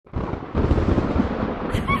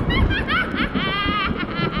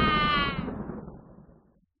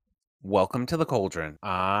Welcome to the Cauldron.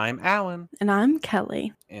 I'm Alan, And I'm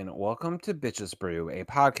Kelly. and welcome to Bitches Brew, a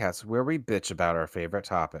podcast where we bitch about our favorite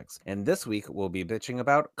topics. And this week we'll be bitching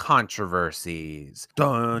about controversies.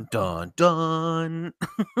 Dun dun dun.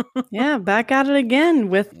 Yeah, back at it again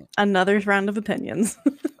with another round of opinions.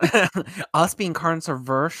 Us being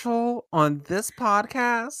controversial on this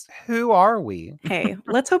podcast? Who are we? Hey,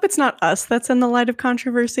 let's hope it's not us that's in the light of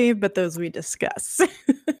controversy, but those we discuss.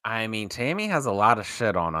 I mean, Tammy has a lot of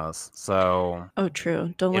shit on us, so Oh,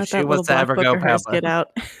 true. Don't if let she that was little to black ever book go of hers public, get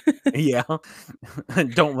out. yeah,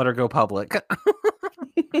 don't let her go public.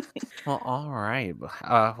 Well, all right.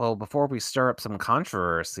 Well, before we stir up some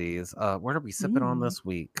controversies, what are we sipping on this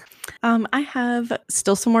week? I have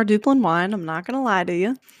still some more Dublin wine. I'm not gonna lie to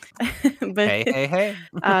you, but Hey.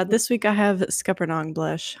 this week I have Scuppernong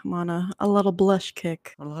blush. I'm on a little blush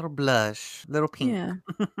kick. A little blush, little pink. Yeah.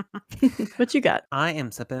 What you got? I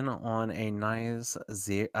am sipping on a nice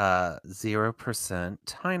 0%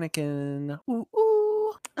 Heineken. Ooh,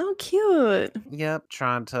 ooh. Oh, cute. Yep,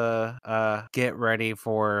 trying to get ready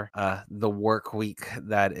for the work week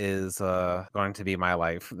that is going to be my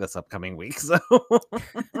life this upcoming week. So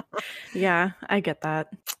Yeah, I get that.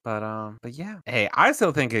 but yeah. Hey, I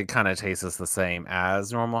still think it kind of tastes the same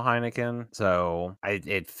as normal Heineken, so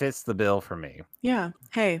it fits the bill for me. Yeah.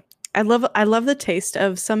 Hey, I love the taste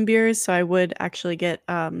of some beers, so I would actually get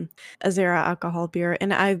a zero alcohol beer,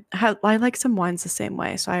 and I like some wines the same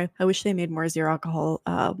way. So I wish they made more zero alcohol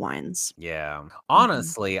wines. Yeah.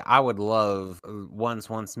 Honestly, I would love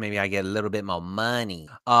once maybe I get a little bit more money,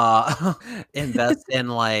 invest in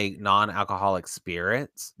like non-alcoholic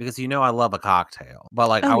spirits because I love a cocktail, but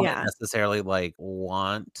like Oh I wouldn't yeah. necessarily like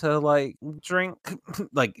want to like drink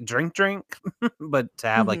like drink, but to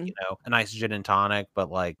have like, Hmm. a nice gin and tonic, but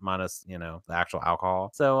like minus, the actual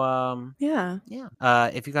alcohol. So Yeah. yeah.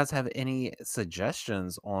 If you guys have any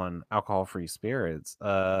suggestions on alcohol-free spirits,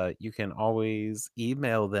 you can always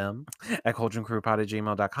email them at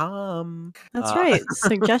cauldroncrewpod@gmail.com. That's right.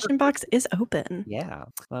 Suggestion box is open. Yeah.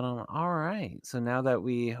 But all right. So now that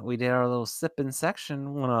we did our little sipping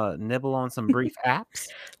section, wanna nibble on some brief apps?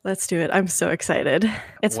 Let's do it. I'm so excited.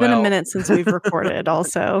 It's been a Well, minute since we've recorded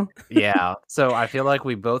also. yeah. So I feel like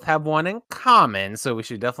we both have one in common, so we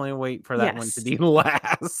should definitely wait for that one to Yes. be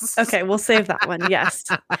last. Okay, we'll save that one. Yes.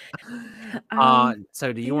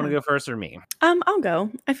 So do you want to Yeah. go first or me? I'll go.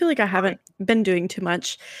 I feel like I haven't been doing too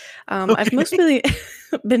much. I've Okay. mostly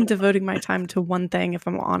been devoting my time to one thing, if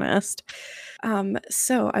I'm honest.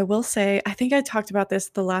 So I will say, I think I talked about this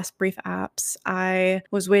the last brief apps. I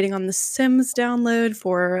was waiting on the Sims download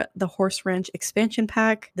for the Horse Ranch expansion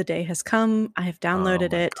pack. The day has come. I have Oh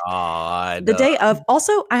downloaded my it. god. The day of.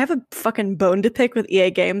 Also, I have a fucking bone to pick with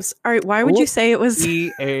EA Games. All right, why would you say it was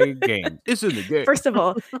EA game. It's in the game. First of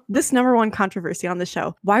all, this number one controversy on the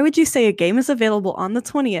show. Why would you say a game is available on the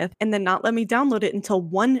 20th and then not let me download it until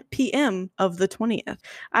 1 p.m. of the 20th?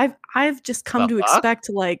 I've just come to expect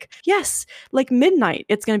yes, like midnight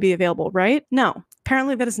it's going to be available, right? No.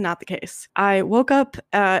 Apparently that is not the case. I woke up,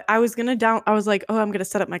 I was like, oh, I'm going to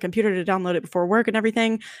set up my computer to download it before work and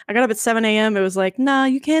everything. I got up at 7 a.m. It was like, nah,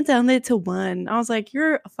 you can't download it till 1. I was like,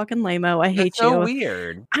 you're a fucking lame-o. I hate That's so you.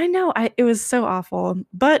 weird. I know. It was so awful.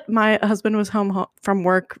 But my husband was home from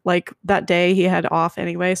work like that day. He had off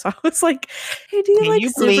anyway. So I was like, hey, do you Can like you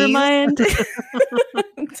super please? mind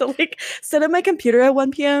to like set up my computer at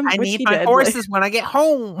 1 p.m.? I Which need he my did. horses when I get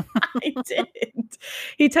home. I did.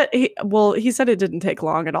 He said it didn't take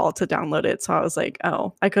long at all to download it. So I was like,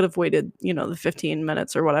 oh, I could have waited, the 15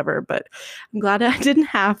 minutes or whatever, but I'm glad I didn't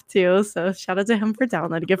have to. So shout out to him for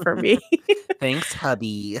downloading it for me. Thanks,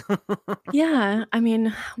 hubby. Yeah. I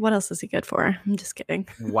mean, what else is he good for? I'm just kidding.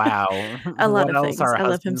 Wow. A lot What of else things. are I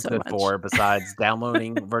love him husbands so good much. for besides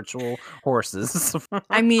downloading virtual horses?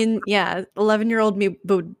 I mean, yeah, 11-year-old me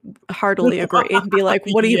would heartily agree and be like,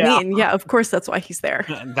 what do you Yeah. mean? Yeah, of course that's why he's there.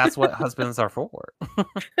 That's what husbands are for.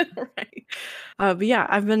 Right. But yeah,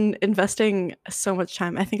 I've been investing so much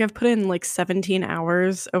time. I think I've put in like 17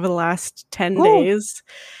 hours over the last 10 Woo. days.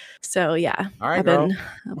 So yeah, All right, I've girl.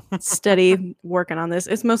 been steady working on this.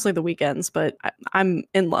 It's mostly the weekends, but I'm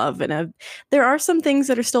in love. And there are some things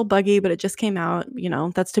that are still buggy, but it just came out.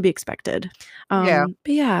 That's to be expected. Yeah.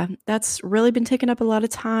 But yeah, that's really been taking up a lot of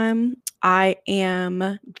time. I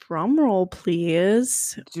am, drumroll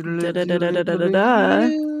please, da-da-da-da-da-da-da,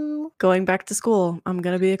 going back to school. I'm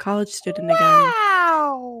going to be a college student again.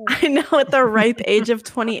 Wow. I know at the ripe age of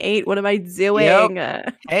 28, what am I Yep. doing?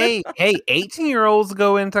 Hey, 18-year-olds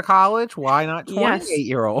go into college. Why not Yes.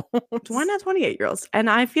 28-year-olds? Why not 28-year-olds? And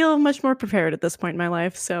I feel much more prepared at this point in my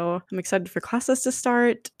life. So I'm excited for classes to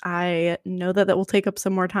start. I know that will take up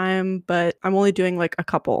some more time, but I'm only doing like a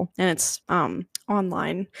couple and it's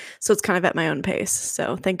online. So it's kind of at my own pace.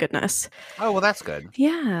 So thank goodness. Oh, well, that's good.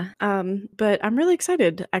 Yeah. But I'm really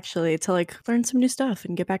excited actually to like learn some new stuff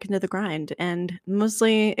and get back into the grind and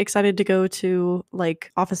mostly excited to go to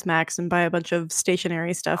like Office Max and buy a bunch of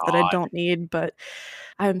stationery stuff that I God. don't need, but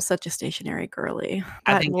I'm such a stationary girly.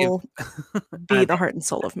 I That think if will be I the think heart and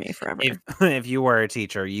soul of me if forever. if you were a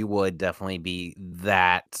teacher, you would definitely be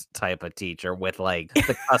that type of teacher with, like,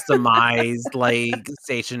 the customized, like,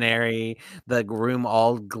 stationery, the room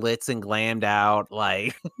all glitz and glammed out,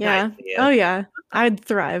 like, I Yeah. see Oh, it. yeah. I'd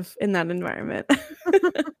thrive in that environment.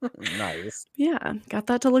 Nice. Yeah, got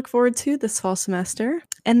that to look forward to this fall semester.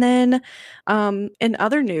 And then, in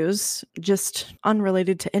other news, just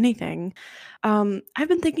unrelated to anything, I've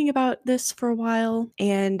been thinking about this for a while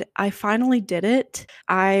and I finally did it.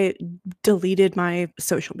 I deleted my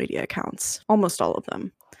social media accounts, almost all of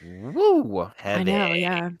them. Woo, I heavy. know,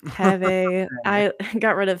 yeah. Heavy. I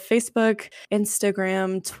got rid of Facebook,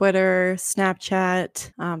 Instagram, Twitter,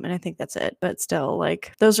 Snapchat, and I think that's it. But still,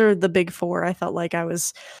 like those are the big four I felt like I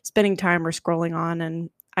was spending time or scrolling on and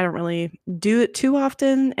I don't really do it too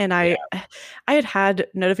often. And Yeah. I had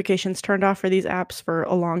notifications turned off for these apps for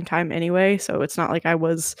a long time anyway. So it's not like I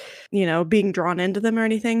was, being drawn into them or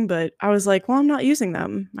anything, but I was like, well, I'm not using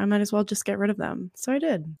them. I might as well just get rid of them. So I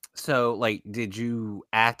did. So, like, did you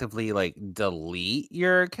actively, like, delete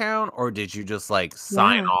your account, or did you just, like,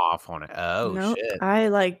 sign Yeah. off on it? Oh, Nope. shit. I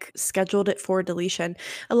like scheduled it for deletion.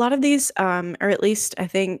 A lot of these, or at least I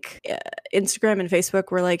think Instagram and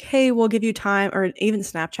Facebook were like, hey, we'll give you time, or even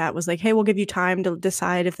Snapchat was like, hey, we'll give you time to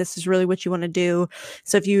decide if this is really what you want to do.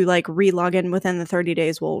 So if you like re-log in within the 30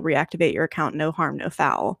 days, we'll reactivate your account, no harm, no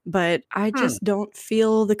foul. But I Hmm. just don't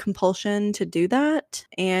feel the compulsion to do that.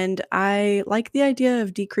 And I like the idea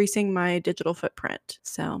of decreasing my digital footprint.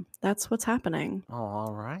 So that's what's happening. Oh,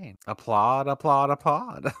 alright. Applaud, applaud,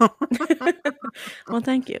 applaud. Well,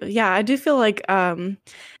 thank you. Yeah, I do feel like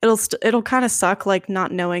it'll kind of suck like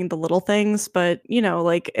not knowing the little things, but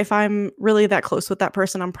like if I'm really that close with that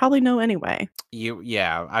person, I'm probably know anyway.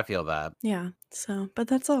 Yeah, I feel that. Yeah. So, but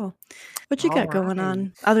that's all. What you got going Alright.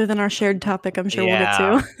 on other than our shared topic? I'm sure we'll get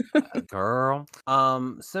Yeah. to. Girl.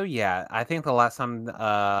 So yeah, I think the last time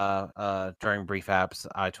during brief apps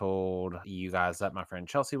I told you guys that my friend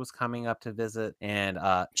Chelsea was coming up to visit and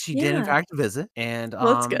she did in Yeah. fact visit and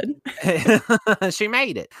Well, that's good. she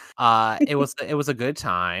made it. It was a good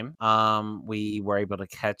time. We were able to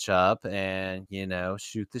catch up and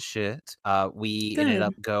shoot the shit. We ended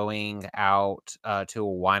up Good. going out to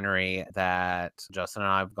a winery that Justin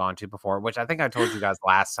and I have gone to before, which I think I told you guys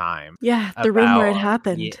last time Yeah, the room about where it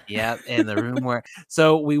happened. yeah, in the room where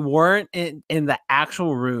so we weren't in the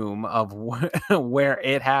actual room of where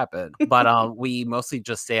it happened, but, we mostly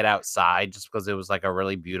just stayed outside just because it was, like, a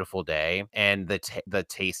really beautiful day, and the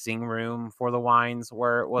tasting room for the wines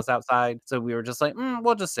was outside, so we were just like,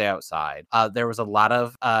 we'll just stay outside." There was a lot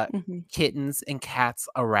of, Mhm. kittens and cats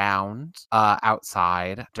around,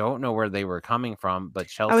 outside. Don't know where they were coming from, but I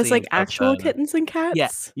was Chelsea like and actual Justin. kittens and Yeah,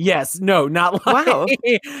 cats. yes, no, not like Wow.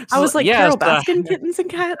 I so was like yes, Carol Baskin kittens and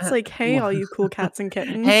cats. Like, hey, all you cool cats and hey,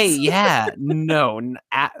 kittens. yeah, no,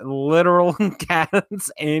 literal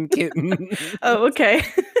cats and kittens Oh, okay.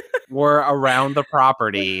 were around the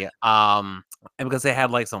property, and because they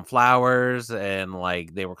had, like, some flowers and,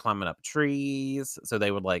 like, they were climbing up trees, so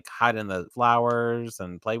they would, like, hide in the flowers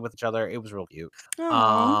and play with each other. It was real cute.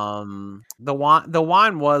 Oh, The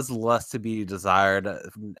wine was less to be desired.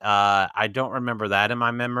 I don't remember that in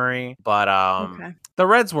my memory, but, okay. the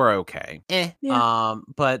reds were okay. Yeah.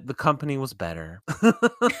 But the company was better.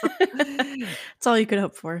 It's all you could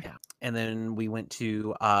hope for. Yeah, and then we went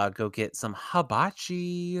to, go get some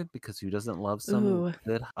hibachi because who doesn't love some Ooh,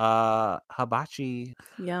 good, hibachi?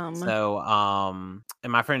 yum. So,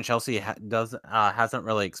 and my friend Chelsea hasn't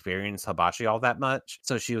really experienced hibachi all that much,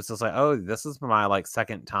 so she was just like, "Oh, this is my, like,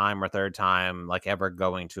 2nd time or 3rd time, like, ever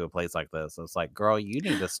going to a place like this." I was like, "Girl, you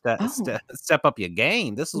need to Oh, step up your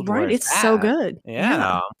game. This is where right. it's It's so at." good. Yeah.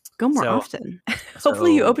 Yeah. Go more So often.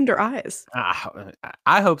 Hopefully you so opened her eyes.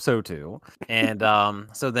 I hope so too. And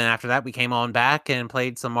so then after that, we came on back and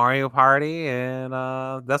played some Mario Party, and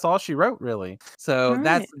that's all she wrote, really. So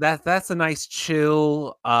Alright. that's a nice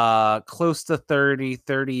chill, close to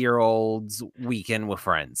 30-year-olds weekend with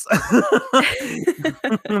friends.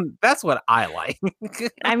 That's what I like.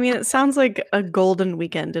 I mean, it sounds like a golden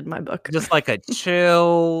weekend in my book. Just like a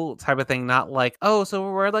chill type of thing, not like, "Oh,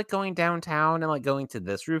 so we're, like, going downtown and, like, going to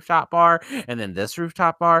this rooftop bar, and then this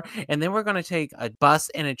rooftop bar, and then we're gonna take a bus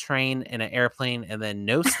and a train and an airplane, and then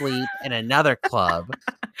no sleep in another club."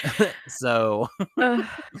 So, Ugh,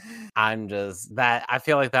 I'm just that I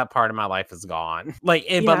feel like that part of my life is gone. Like,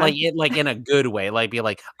 but, yeah, like, in a good way, like, be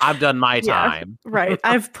like, "I've done my yeah, time." right.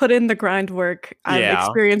 I've put in the grind work. I've Yeah.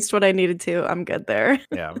 experienced what I needed to. I'm good there.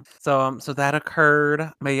 Yeah. So that occurred.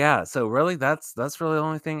 But yeah, so really that's really the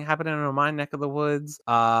only thing happening in my neck of the woods.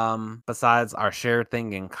 Besides our shared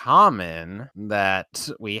thing in common that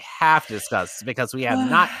we have discussed because we have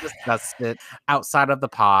not discussed it outside of the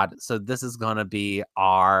pod. So this is gonna be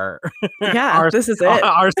our Yeah, our this is it.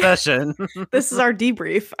 our session. This is our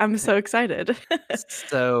debrief. I'm so excited.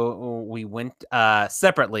 So we went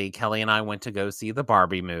separately. Kelly and I went to go see the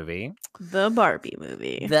Barbie movie. The Barbie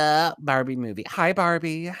movie. The Barbie movie. Hi,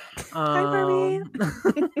 Barbie. Hi, Barbie.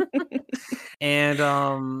 Um, and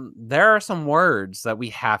there are some words that we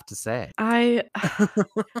have to say. I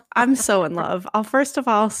I'm so in love. I'll first of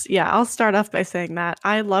all, I'll start off by saying that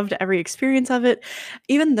I loved every experience of it.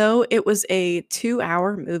 Even though it was a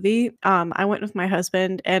 2-hour movie, I went with my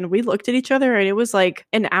husband and we looked at each other and it was like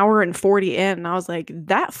an hour and 40 in. And I was like,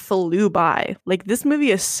 that flew by. Like, this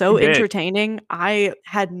movie is so It did. entertaining. I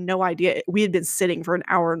had no idea we had been sitting for an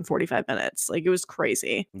hour and 45 minutes. Like, it was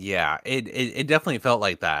crazy. Yeah, it definitely felt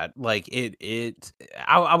like that. Like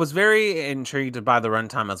I was very intrigued by the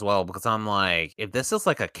runtime as well because I'm like, if this is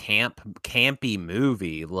like a campy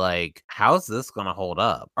movie, like how's this gonna hold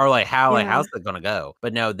up? Or like Yeah. how's it gonna go?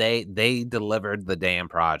 But no, they delivered the damn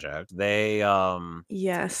project.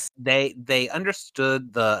 Yes. They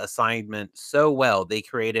understood the assignment so well. They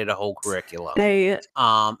created a whole curriculum. They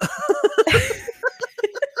Um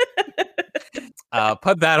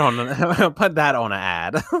put that on put that on an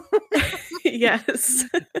ad. yes.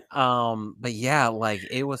 But yeah, like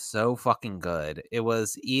it was so fucking good. It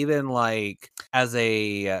was even like as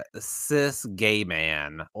a cis gay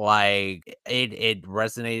man, like it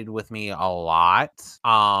resonated with me a lot.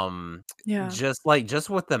 Yeah. Just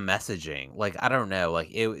with the messaging. Like I don't know,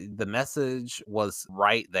 like the message was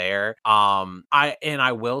right there.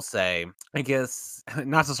 I will say, I guess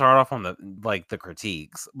not to start off on the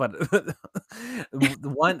critiques, but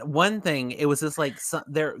one thing, it was just like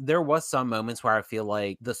there was some moments where I feel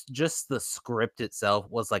like the script itself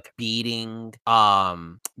was like beating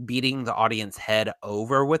the audience head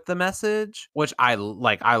over with the message, which I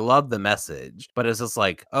love the message, but it's just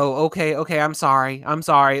like, oh, okay, I'm sorry,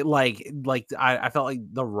 like I felt like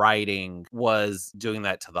the writing was doing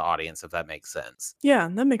that to the audience, if that makes sense. Yeah,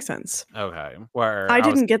 that makes sense. Okay, where I I was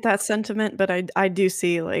didn't get that sentiment, but I do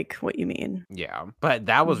see, like, what you mean. Yeah, but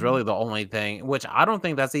that was Mhm. really the only thing, which I don't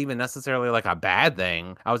think that's even necessarily like a bad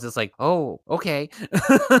thing. I was just like, oh, okay,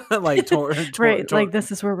 like Right, like,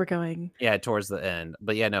 this is where we're going. yeah, towards the end.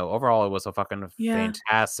 But yeah, no, overall it was a fucking Yeah.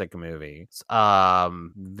 fantastic movie.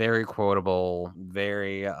 Very quotable,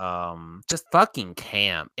 very just fucking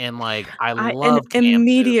camp. And like I An love camp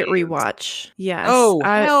immediate movies. rewatch. Yes. Oh,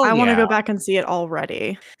 hell I wanna yeah. go back and see it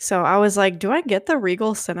already. So, I was like, "Do I get the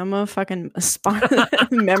Regal Cinema fucking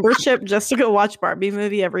membership just to go watch Barbie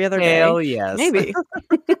movie every other day?" Hell yes. Maybe.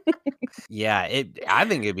 Yeah, I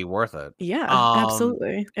think it'd be worth it. Yeah, Um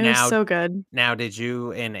absolutely. It was now so good. now did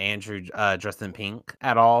you and Andrew dress in pink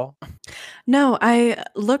at all? No, I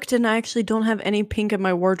looked and I actually don't have any pink in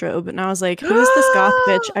my wardrobe, and I was like, "Who is this goth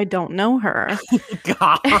bitch? I don't know her."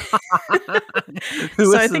 God. Who So,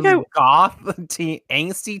 is I this think I goth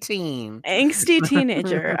angsty teen? angsty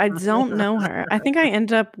teenager. I don't know her. I think I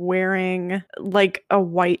ended up wearing, like, a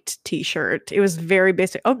white t-shirt. It was very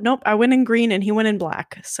basic. Oh, nope, I went in green and he went in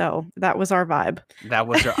black, so that was our vibe. That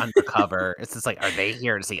was your undercover. It's just like, are they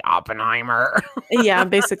here to see Oppenheimer? Yeah,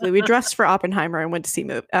 basically, we dressed for Oppenheimer and went to see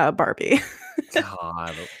Barbie.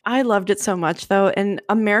 God. I loved it so much, though, and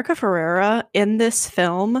America Ferrera in this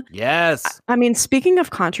film, Yes. I mean, speaking of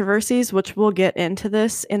controversies, which we'll get into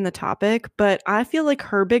this in the topic, but I feel like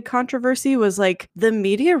her big controversy was like the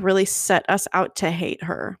media really set us out to hate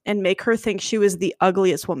her and make her think she was the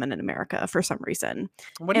ugliest woman in America for some reason.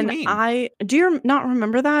 What do you And mean? do you not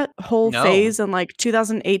remember that whole No. phase in like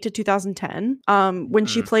 2008 to 2010 when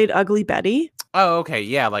she Mm-mm. played Ugly Betty? Oh, okay,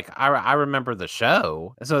 yeah, like, I remember the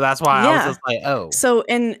show, so that's why I was Yeah. just like, "Oh." So,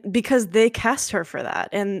 and because they cast her for that,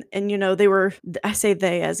 and they were, I say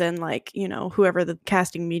they as in like, whoever the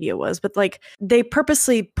casting media was, but like they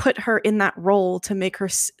purposely put her in that role to make her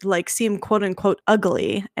like seem quote unquote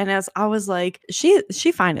ugly. And as I was like, she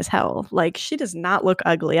fine as hell. Like she does not look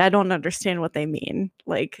ugly. I don't understand what they mean.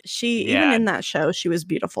 Like she, even Yeah, in that show, she was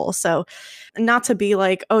beautiful. So not to be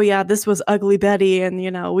like, oh yeah, this was ugly Betty, and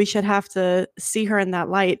we should have to see her in that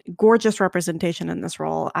light. Gorgeous representation in this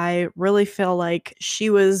role. I really feel like she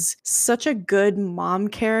was such a good mom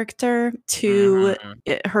character to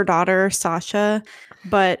mhm. her daughter Sasha,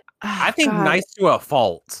 but I oh think god, nice to a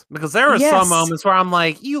fault, because there are some yes. moments where I'm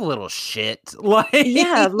like, "You little shit." Like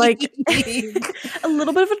Yeah, like a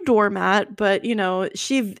little bit of a doormat, but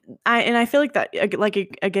I feel like that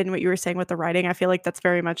again what you were saying with the writing, I feel like that's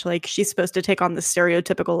very much like she's supposed to take on the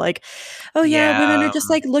stereotypical like, oh yeah, women are Yeah, just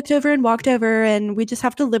like looked over and walked over and we just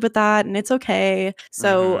have to live with that and it's okay.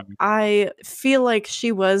 So mhm. I feel like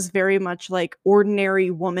she was very much like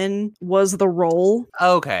ordinary woman was the role.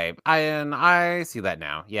 Okay, I see that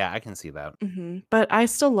now. Yeah, I can see that. But I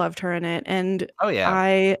still loved her in it, and Oh, yeah.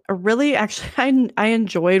 I really actually I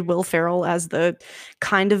enjoyed Will Ferrell as the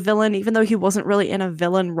kind of villain, even though he wasn't really in a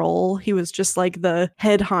villain role. He was just like the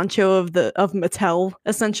head honcho of Mattel,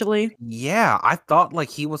 essentially. Yeah, I thought, like,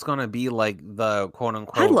 he was gonna be, like, the quote, I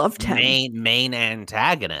unquote, loved him. main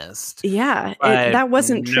antagonist, Yeah, but that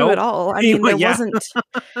wasn't true at nope. all. I He mean, wa there yeah, wasn't.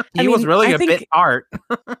 I he was mean, really I a bit think part.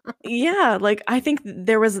 yeah, like I think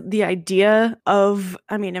there was the idea of,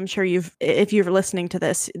 I mean, I'm sure if you're listening to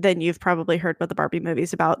this, then you've probably heard what the Barbie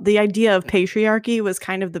movie's about. The idea of patriarchy was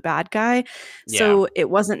kind of the bad guy. Yeah, So it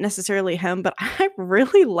wasn't necessarily him, but I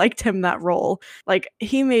really liked him that role. Like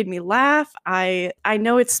he made me laugh. I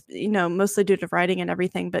know it's, mostly due to writing and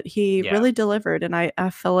everything, but he yeah. really delivered. And I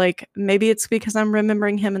feel like maybe it's because I'm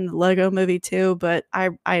remembering him in the Lego movie too, but I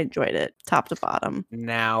enjoyed it top to bottom.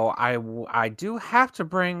 Now, I do have to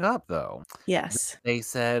bring up, though, Yes. they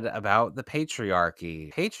said about the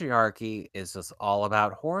patriarchy. Patriarchy is just all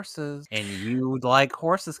about horses, and you like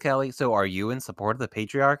horses, Kelly. So are you in support of the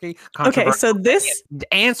patriarchy? Okay, Controversial so this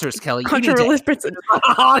answers, Kelly. You need to controversial answer person. this on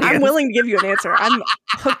the I'm audience. willing to give you an answer. I'm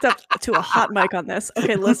hooked up to a hot mic on this.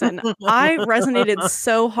 Okay, listen. I resonated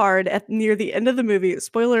so hard at near the end of the movie.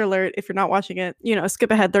 Spoiler alert, if you're not watching it,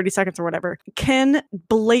 skip ahead 30 seconds or whatever. Ken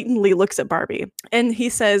blatantly looks at Barbie and he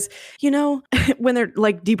says, when they're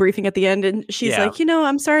like debriefing at the end and she's Yeah. like,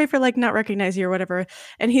 I'm sorry for like not recognizing you or whatever.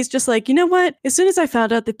 And he's just like, you know what? As soon as I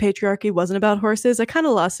found out that patriarchy wasn't about horses, I kind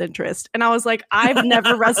of lost interest. And I was like, I've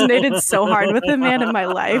never resonated so hard with a man in my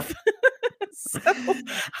life. So I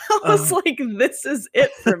was Uh, like, this is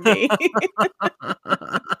it for me.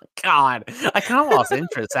 God, I kind of lost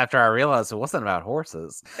interest after I realized it wasn't about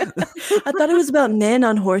horses. I thought it was about men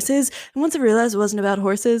on horses. And once I realized it wasn't about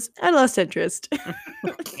horses, I lost interest.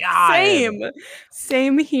 God. Same.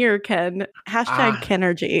 Same here, Ken. Hashtag Ah.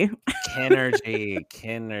 Kenergy.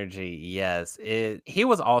 Kinergy, yes. He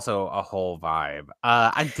was also a whole vibe.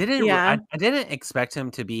 Yeah. I didn't expect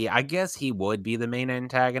him to be. I guess he would be the main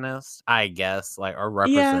antagonist, I guess, like, or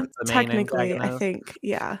Yeah. represent the main Technically, I antagonist. think.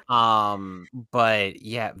 Yeah. But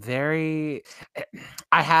yeah, very eh,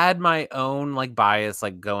 I had my own, like, bias,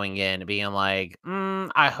 like, going in, being like,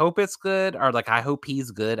 I hope it's good," or, like, "I hope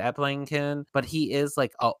he's good at playing Ken," but he is,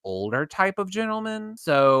 like, a older type of gentleman,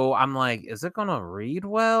 so I'm like, "Is it gonna read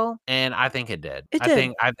well?" And I think it did. It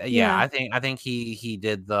did. Yeah, Yeah. I think he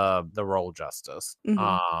did the role justice.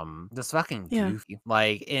 Hmm. Just fucking Yeah. goofy.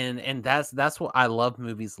 Like, and that's what I love,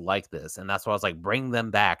 movies like this, and that's why I was like, bring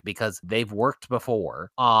them back because they've worked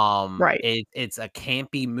before. Right. It's a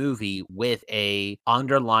campy movie with a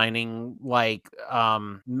underlining like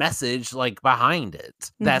message like behind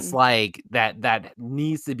it. That's Hmm. like that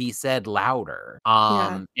needs to be said louder.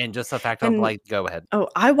 Yeah. And just the fact of And like, go ahead. oh,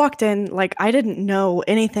 I walked in like I didn't know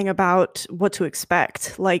anything about what to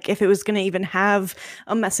expect. Like if it was going to even have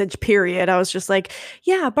a message period. I was just like,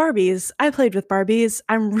 yeah, Barbies. I played with Barbies.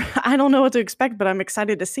 I don't know what to expect, but I'm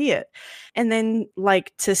excited to see it. And then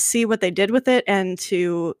like to see what they did with it and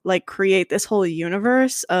to like create this whole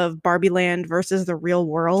universe of Barbie Land versus the real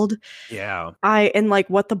world. Yeah. And like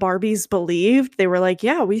what the Barbies believed, they were like,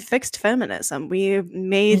 yeah, we fixed feminism. We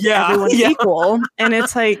made Yeah, everyone yeah. equal. And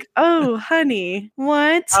it's like, oh, honey,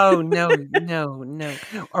 what? Oh, no, no, no.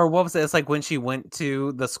 Or what was it? It's like when she went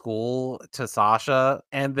to the school to Sasha,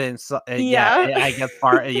 and then yeah, Yeah. I guess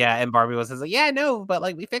yeah, and Barbie was just like, "Yeah, no, but,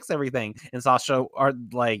 like, we fixed everything." And Sasha or,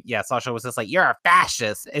 like, yeah, Sasha was just like, "You're a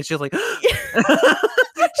fascist." And she's like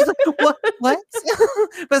She's like, what? But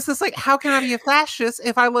it's just like, how can I be a fascist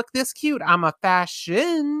if I look this cute? I'm a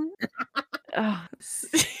fashion. Oh,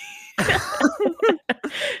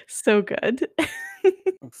 so good.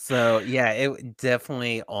 So yeah, it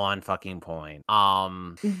definitely on fucking point.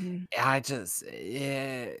 Mhm. I just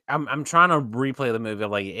I'm trying to replay the movie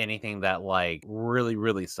of like anything that like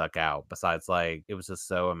really stuck out besides like it was just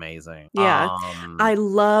so amazing. Yeah. I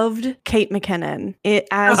loved Kate McKinnon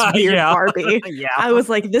as Weird Yeah. Barbie. Yeah. I was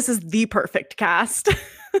like, this is the perfect cast.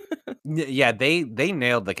 Yeah, they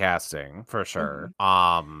nailed the casting for sure.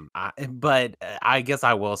 Mhm. But I guess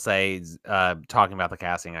I will say, talking about the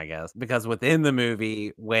casting, I guess, because within the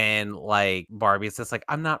movie, when like Barbie's just like,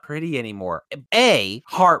 I'm not pretty anymore. A,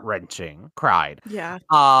 heart wrenching, cried. Yeah,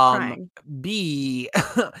 Um, crying. B,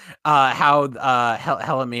 how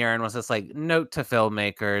Helen Mirren was just like, note to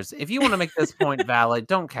filmmakers, if you want to make this point valid,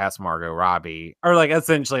 don't cast Margot Robbie, or like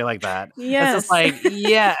essentially like that. It's just Yes. like,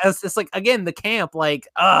 yeah, it's just like again the camp, like,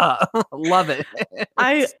 love it.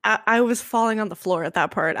 I was falling on the floor at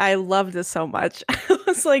that part. I loved this so much. I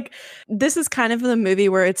was like, this is kind of the movie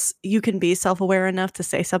where it's you can be self-aware enough to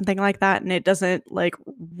say something like that and it doesn't like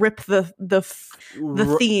rip the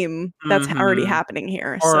theme that's already Mm-hmm. happening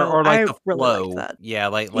here. Or So like I the really liked flow, that. yeah,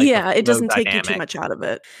 like the Yeah, it flow doesn't take you too dynamic. much out of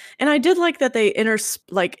it. And I did like that they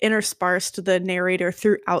intersparsed the narrator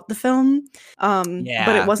throughout the film. But it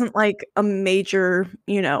Yeah. wasn't like a major,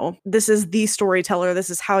 this is the storyteller, this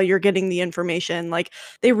is how you're getting the information. Like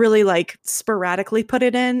they really like sporadically put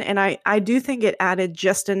it in. And I do think it added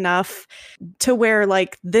just enough to where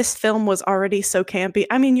like this film was already so campy.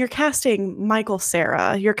 I mean, you're casting Michael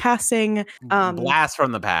Cera, you're casting Blast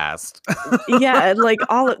from the past. yeah, like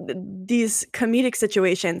all of these comedic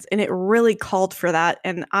situations, and it really called for that.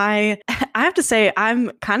 And I I have to say,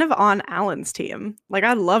 I'm kind of on Alan's team. Like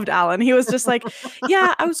I loved Alan. He was just like,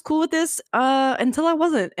 yeah, I was cool with this until I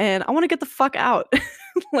wasn't, and I want to get the fuck out.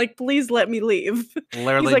 Like, please let me leave. He's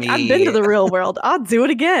Literally like, I've been to me the real world. I'll do it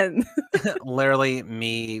again. literally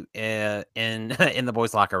me, in in the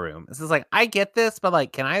boys' locker room. This is like, "I get this, but,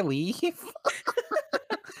 like, can I leave?"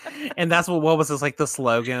 And that's what was this, like, the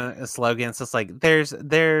slogan? It's just like, there's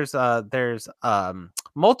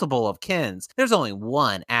multiple of Kens. There's only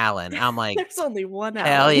one Alan." I'm like, There's only one "Hell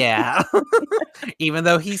Alan. yeah." Even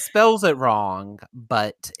though he spells it wrong,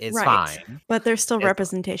 but it's Right. fine. But there's still It's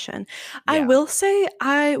representation. I yeah. will say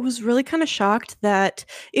I was really kind of shocked that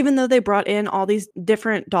even though they brought in all these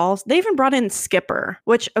different dolls, they even brought in Skipper,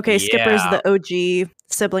 which, okay, Skipper's Yeah. the OG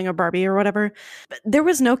sibling of Barbie or whatever. But there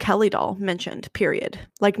was no Kelly doll mentioned, period.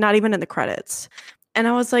 Like, not even in the credits. And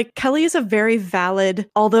I was like, Kelly is a very valid,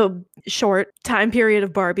 although short, time period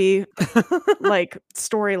of Barbie like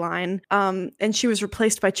storyline. And she was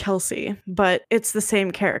replaced by Chelsea, but it's the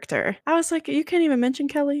same character. I was like, you can't even mention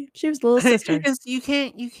Kelly. She was the little sister. Because you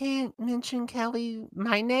can't mention Kelly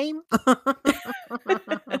my name?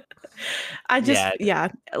 I just, Yeah. yeah.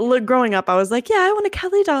 Look, growing up, I was like, yeah, I want a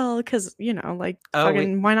Kelly doll because, like, Oh, wait.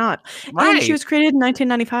 fucking, why not? And she Right. was created in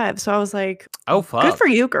 1995. So I was like, Oh, good fuck. for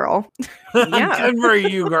you, girl. Yeah. Good for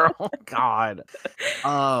you, girl. God.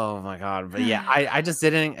 Oh my god. But yeah, I just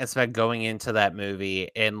didn't expect going into that movie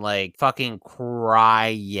and like fucking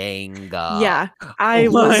crying. Yeah. I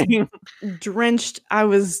was Like drenched. I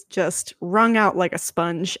was just wrung out like a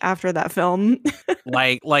sponge after that film.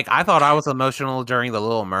 like I thought I was emotional during The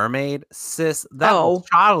Little Mermaid. Sis, that was Oh,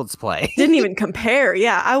 child's play. didn't even compare.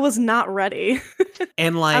 Yeah, I was not ready.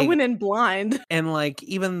 And I like went in blind. And, like,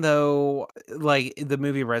 even though, like, the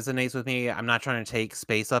movie resonates with me, I'm not trying to take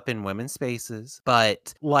space up in women's spaces,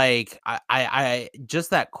 but, like, I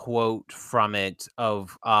just that quote from it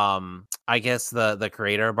of, I guess the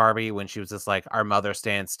creator of Barbie when she was just like, "Our mother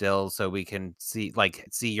stands still so we can see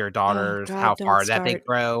your Oh daughters, God, how don't far that they start.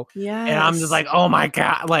 grow." And I'm just Yes. like, "Oh my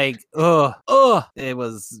god," like, ugh, ugh, it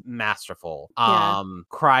was masterful. Yeah.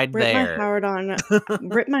 Cried Rip my there. heart on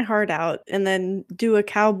rip my heart out and then do a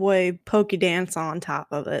cowboy pokey dance on top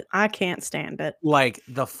of it. I can't stand it. Like,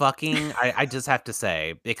 the fucking I just have to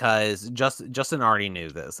say, because Justin already knew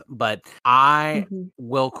this, but I Mhm.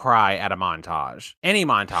 will cry at a montage. Any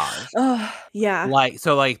montage. Oh, yeah. Like,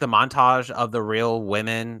 the montage of the real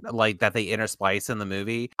women, like, that they intersplice in the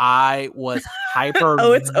movie, I was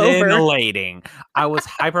Oh, it's over. hyperventilating. I was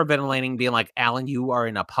hyperventilating, being like, "Alan, you are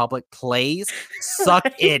in a public place. Suck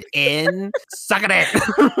Right? it in. Suck it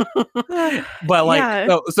in." But, like,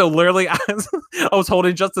 Yeah. so literally, I was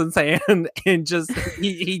holding Justin's hand, and just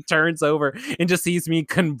he turns over and just sees me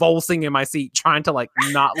convulsing in my seat, trying to, like,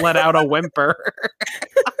 not let out a whimper.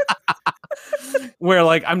 Where,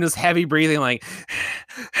 like, I'm just heavy breathing, like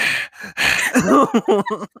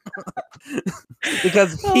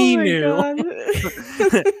because Oh he my knew. god.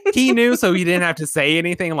 He knew, so he didn't have to say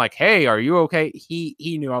anything like, "Hey, are you okay?" He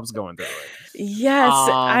knew I was going through it. Yes, Um,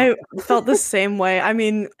 I felt the same way. I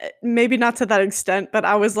mean, maybe not to that extent, but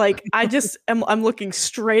I was like, I'm looking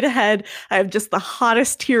straight ahead. I have just the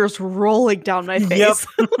hottest tears rolling down my yep. face.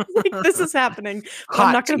 Like, this is happening, but I'm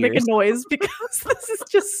Hot not gonna make a tears. noise because this is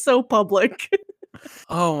just so public.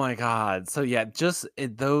 Oh my god. So yeah, just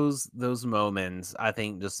those moments I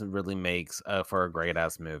think just really makes for a great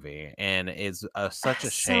ass movie, and it's such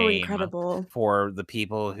a So shame incredible. for the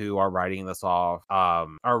people who are writing this off,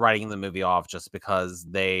 are writing the movie off just because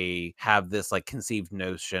they have this like conceived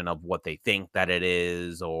notion of what they think that it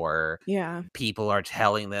is, or Yeah, people are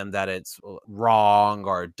telling them that it's wrong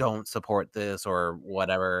or don't support this or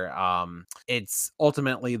whatever. It's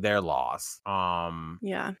ultimately their loss.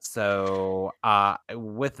 yeah. So,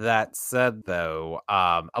 with that said, though,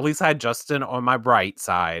 at least I had Justin on my right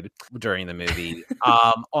side during the movie.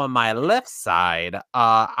 On my left side,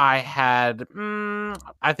 I had,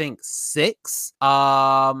 I think, six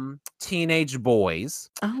teenage boys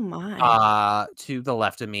Oh my. to the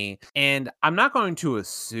left of me, and I'm not going to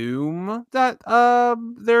assume that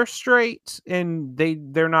they're straight and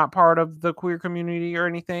they're not part of the queer community or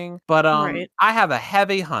anything, but Right. I have a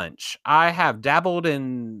heavy hunch. I have dabbled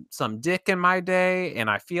in some dick in my day, and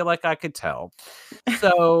I feel like I could tell.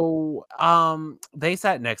 So they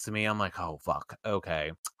sat next to me. I'm like, oh fuck,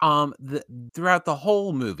 okay. Throughout the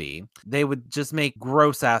whole movie, they would just make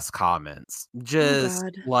gross ass comments. Oh Just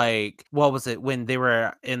god. like, what was it when they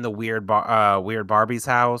were in the weird Barbie's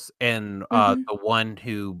house, and Mhm. the one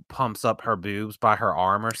who pumps up her boobs by her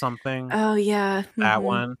arm or something? Oh, yeah. That Mhm.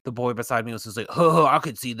 one, the boy beside me was just like, "Oh, I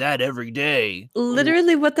could see that every day."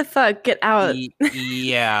 Literally, what the fuck? Get out.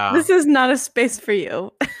 Yeah. This is not a space for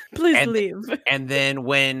you. Please And leave. and then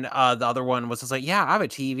when, the other one was just like, "Yeah, I have a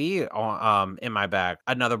TV on in my back."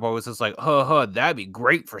 Another boy was just like, "Huh, huh, that'd be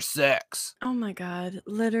great for sex." Oh my god.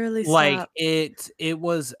 Literally Like, stop. it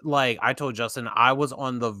was like, I told Justin I was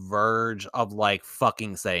on the verge of, like,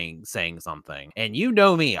 fucking saying something, and you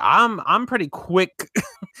know me, I'm pretty quick,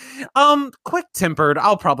 quick-tempered.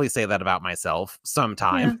 I'll probably say that about myself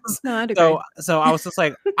sometimes. Yeah. No, I'd agree. So I was just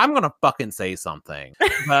like, "I'm gonna fucking say something."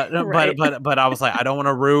 But Right. I was like, "I don't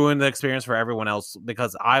wanna ruin the experience for everyone else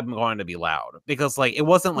because I'm going to be loud." Because, like, it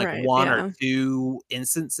wasn't, like, Right, 1 or yeah. 2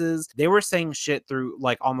 instances. They were saying shit through,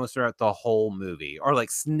 like, almost throughout the whole movie, or,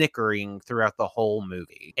 like, snickering throughout the whole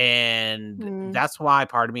movie. And Mm. that's why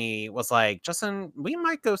part of me was like, "Justin, we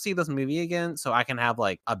might go see this movie again so I can have,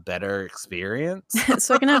 like, a better experience."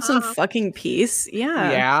 So I can have some fucking peace.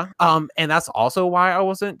 Yeah. Yeah, and that's also why I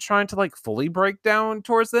wasn't trying to, like, fully break down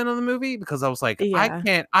towards the end of the movie, because I was like,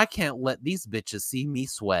 Yeah. I can't let these bitches see me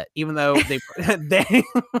sweat," even though they they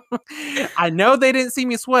I know they didn't see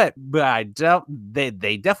me sweat, but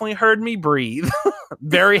they definitely heard me breathe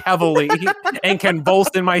very heavily and convulse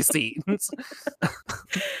in my seat.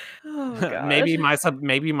 Oh god. Maybe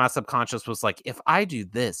my subconscious was like, "If I do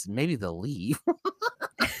this, maybe they'll leave."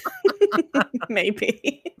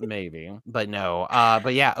 Maybe. Maybe, but no.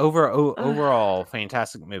 But yeah, Ugh. overall,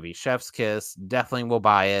 fantastic movie. Chef's Kiss, definitely will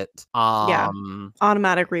buy it. Yeah.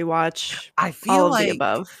 Automatic rewatch, I all feel of the like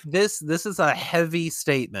above. this is a heavy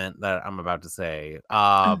statement that I'm about to say.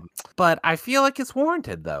 Uh, But I feel like it's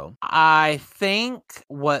warranted though. I think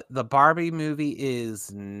what the Barbie movie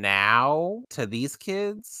is now to these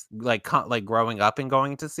kids, like like growing up and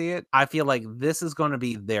going to see it, I feel like this is going to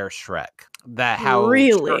be their Shrek. That how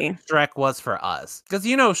really? Shrek was for us, because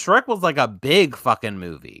Shrek was like a big fucking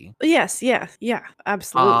movie. Yes, yeah, yeah,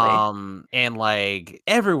 absolutely. And like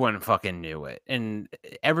everyone fucking knew it, and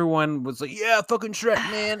everyone was like, "Yeah, fucking Shrek,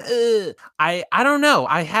 man." Ugh. I don't know.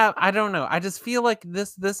 I don't know. I just feel like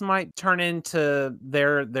this might turn into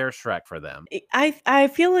their Shrek for them. I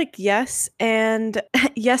feel like yes, and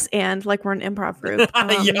yes, and like we're an improv group.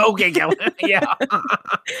 Yeah. Okay, Kellen. Yeah.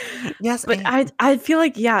 Yes, But and I feel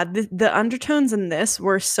like, yeah, the undertones in this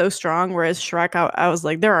were so strong, whereas Shrek, I was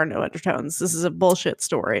like, there are no undertones. This is a bullshit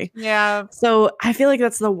story. yeah. So I feel like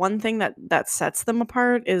that's the one thing that sets them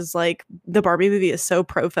apart is like the Barbie movie is so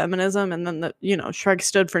pro feminism, and then Shrek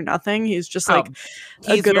stood for nothing. He's just Oh, like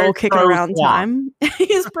a he's good very old kicking pro around swamp. time.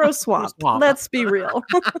 He's pro Pro swamp. swamp. Let's be real.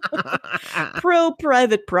 Pro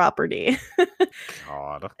private property.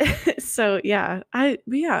 God. So yeah, I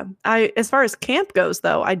as far as camp goes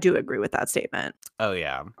though, I do agree with that statement. Oh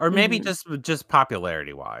yeah. Or maybe Mhm. just just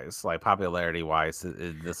popularity wise,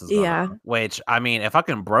 this is gonna. Yeah. Which I mean, if I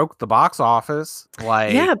can broke the box office,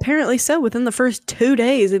 like Yeah, apparently so. Within the first 2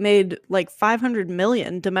 days, it made like 500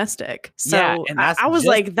 million domestic. yeah, So and that's I was just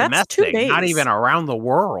like, that's 2 domestic, not even days. around the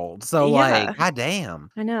world. So like, Yeah. goddamn.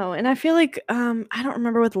 I know. And I feel like I don't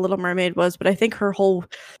remember what The Little Mermaid was, but I think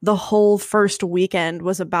the whole first weekend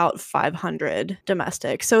was about 500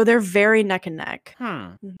 domestic. So they're very neck and neck.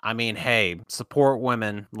 I mean, hey, support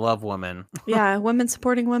women, love women. Yeah, women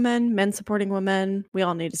supporting women, men supporting women. We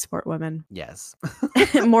all need to support women. Yes.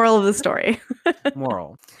 Moral of the story.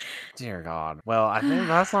 Moral. Dear God. Well, I think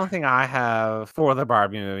that's the only thing I have for the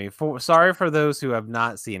Barbie movie. Sorry for those who have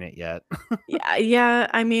not seen it yet. Yeah, yeah.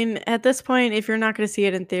 I mean, at this point, if you're not going to see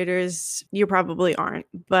it in theaters, you probably aren't.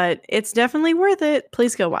 But it's definitely worth it.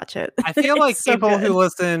 Please go watch it. I feel like It's so people who good.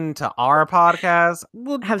 listen to our podcast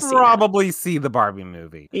would Have seen it. probably see the Barbie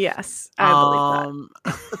movie. Yes, I believe that. Um,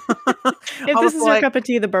 If I was this is your like, cup of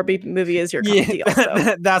tea, the Barbie movie is your cup of yeah, tea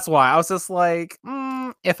also. that's why I was just like,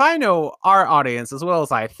 if I know our audience as well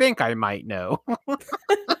as I think I might know,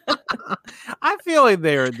 I feel like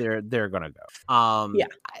they're gonna go. Yeah.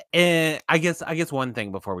 And I guess one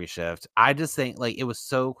thing before we shift, I just think like it was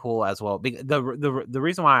so cool as well. The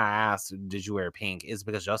reason why I asked, did you wear pink, is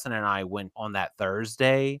because Justin and I went on that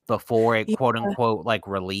Thursday before it Yeah. quote unquote like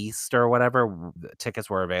released or whatever the tickets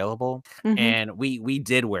were available, Mhm. and we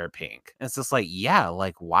did wear pink. It's just like, yeah,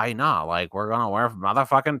 like why not? Like we're gonna wear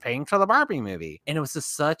motherfucking pink to the Barbie movie, and it was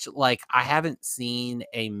just such like I haven't seen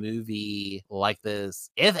a movie like this,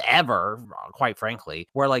 if ever, quite frankly,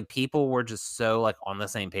 where like people were just so like on the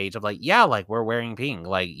same page of like, yeah, like we're wearing pink,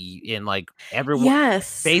 like in like everyone.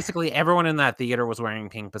 Yes. Basically, everyone in that theater was wearing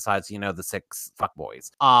pink besides, the 6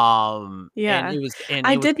 fuckboys. And Yeah. it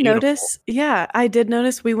I was did beautiful. notice. Yeah, I did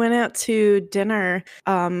notice we went out to dinner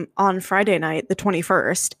on Friday night, the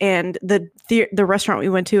 21st, and the restaurant we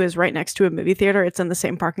went to is right next to a movie theater. It's in the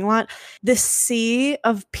same parking lot. The sea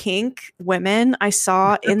of pink women I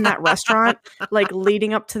saw in that restaurant like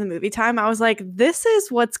leading up to the movie time, I was like, this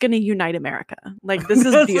is what's going to unite America. Like this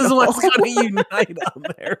is This is beautiful. what's gonna unite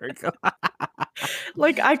America.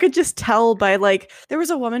 Like I could just tell by like there was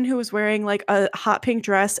a woman who was wearing like a hot pink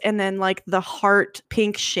dress and then like the heart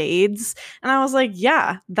pink shades, and I was like,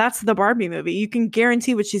 yeah, that's the Barbie movie. You can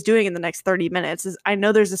guarantee what she's doing in the next 30 minutes. I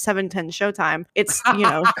know there's a 7:10 showtime. It's,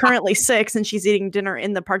 currently 6 and she's eating dinner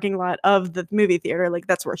in the parking lot of the movie theater. Like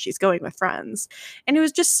that's where she's going with friends. And it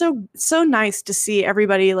was just so nice to see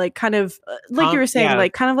everybody like kind of like you were saying, Yeah,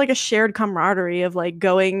 like kind of like a shared camaraderie of like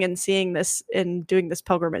going and seeing this and doing this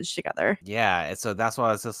pilgrimage together. yeah, and so that's why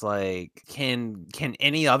I was just like, can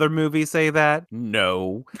any other movie say that?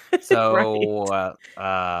 No. Right. So,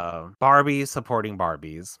 Barbie supporting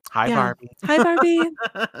Barbies. Hi, Yeah. Barbie. Hi, Barbie.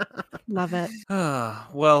 Love it.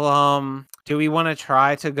 Well, do we want to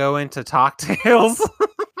try to go into cocktails?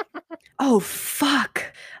 Oh, fuck.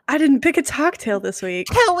 I didn't pick a cocktail this week.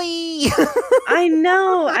 Kelly! I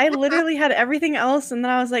know. I literally had everything else. And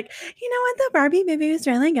then I was like, you know what? The Barbie movie was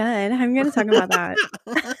really good. I'm going to talk about that.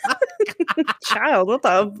 Child, what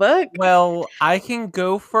the fuck? Well, I can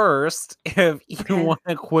go first if you Okay. want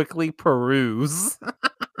to quickly peruse.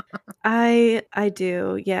 I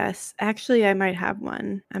do. Yes. Actually, I might have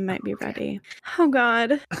one. I might be ready. Oh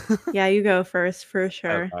God. Yeah, you go first for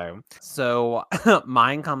sure. Okay. So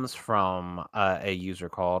mine comes from a user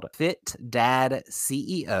called Fit Dad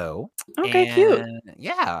CEO. Okay, cute. And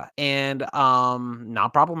yeah, and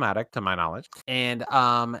not problematic to my knowledge. And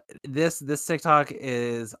this TikTok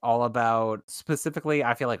is all about, specifically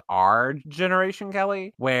I feel like our generation,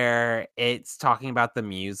 Kelly, where it's talking about the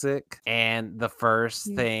music, and the first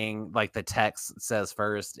Mm. thing like the text says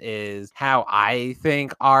first is how I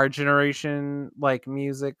think our generation like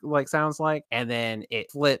music like sounds like, and then it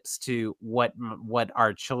flips to what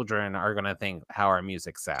our children are gonna think how our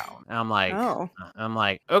music sound. And Oh. I'm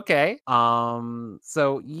like, okay,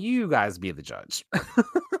 so you guys be the judge.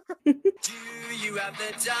 Do you have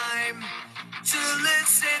the time to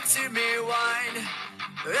listen to me whine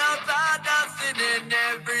about nothing and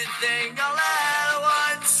everything all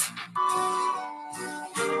at once?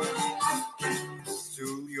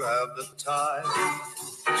 Do you have the time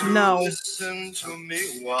to No. listen to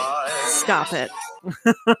me whine? Stop it.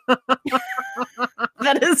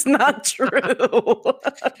 That is not true.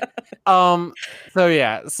 So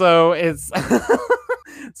yeah, so it's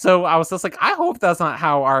so I was just like, I hope that's not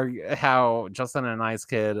how Justin and I's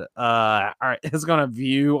kid is gonna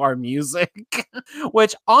view our music.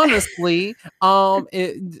 Which honestly,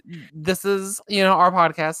 this is, our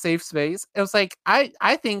podcast, safe space. It was like, I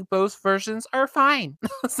think both versions are fine.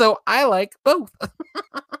 So I like both.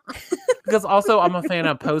 Because also I'm a fan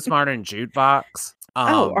of postmodern jukebox.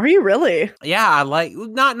 Oh, are you really? Yeah, I like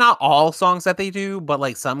not all songs that they do, but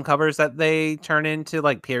like some covers that they turn into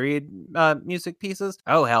like period music pieces.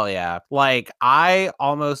 Oh hell yeah. Like I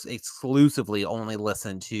almost exclusively only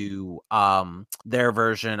listen to their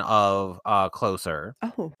version of Closer.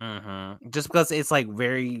 Oh, Just because it's like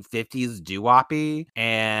very 50s doo-woppy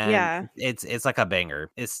and yeah. it's like a banger.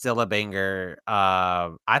 It's still a banger.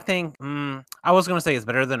 I think I was gonna say it's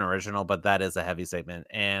better than original, but that is a heavy statement,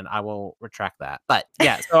 and I will retract that. But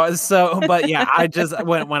yeah, but yeah, I just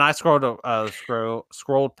when I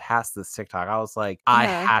scrolled past this TikTok, I was like, I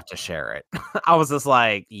Yeah. have to share it. I was just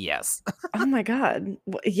like, yes. Oh my god.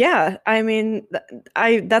 Yeah, I mean,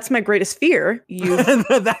 that's my greatest fear. You've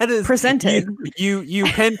That is presented. you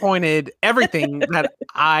pinpointed everything that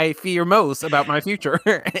I fear most about my future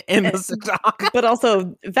in Eh, this TikTok. but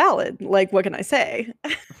also valid. Like, what can I say?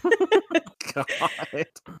 God.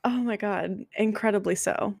 Oh my god, incredibly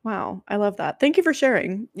so. Wow, I love that. Thank you for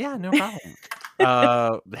sharing. Yeah, no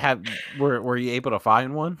problem. Have were you able to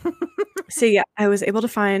find one? So yeah, I was able to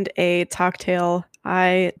find a Talktail.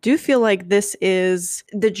 I do feel like this is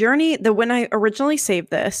the journey that when I originally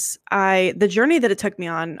saved this, the journey that it took me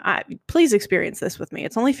on. Please experience this with me.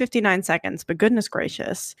 It's only 59 seconds, but goodness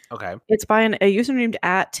gracious. Okay. It's by a user named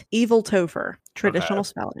at Evil Topher, traditional Okay.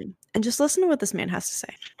 spelling. And just listen to what this man has to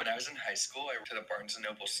say. When I was in high school, I went to the Barnes &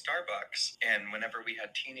 Noble Starbucks, and whenever we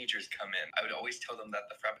had teenagers come in, I would always tell them that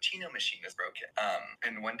the Frappuccino machine is broken.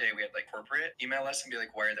 And one day we had like corporate email us and be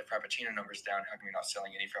like, why are the Frappuccino numbers down? How come you're not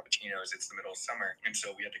selling any Frappuccinos? It's the middle of summer. And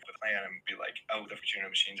so we had to go to the plan and be like, oh, the Frappuccino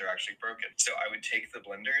machines are actually broken. So I would take the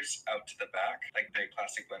blenders out to the back, like big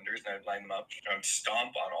plastic blenders, and I'd line them up, and I would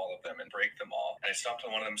stomp on all of them and break them all. And I stomped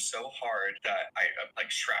on one of them so hard that I like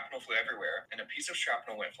shrapnel flew everywhere, and a piece of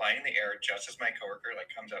shrapnel went flying in the air just as my coworker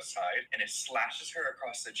like comes outside, and it slashes her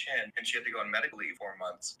across the chin, and she had to go on medical leave 4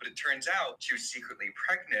 months. But it turns out she was secretly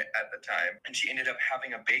pregnant at the time, and she ended up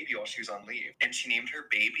having a baby while she was on leave, and she named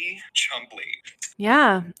her baby Chumply.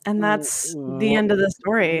 Yeah, and that's the end of the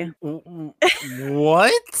story.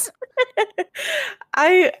 What?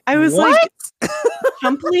 I was What? like,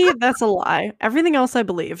 Chumply, that's a lie. Everything else I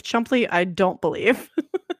believe. Chumply, I don't believe.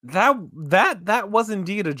 That was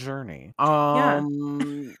indeed a journey. Yeah.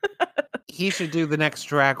 He should do the next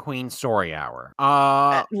drag queen story hour.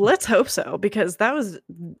 Let's hope so, because that was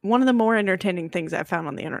one of the more entertaining things I found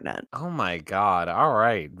on the internet. Oh my god. All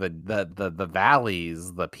right. The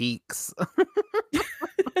valleys, the peaks.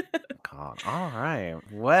 God. All right.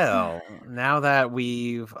 Well, now that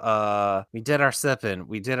we did our sipping,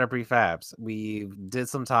 we did our brief apps, we did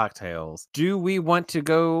some cocktails. Do we want to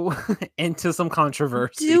go into some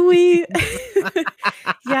controversy? Do we?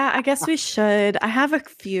 Yeah, I guess we should. I have a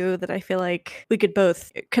few that I feel like we could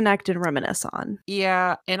both connect and reminisce on.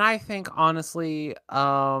 Yeah, and I think honestly,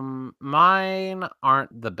 mine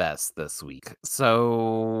aren't the best this week.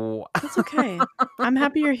 So That's okay. I'm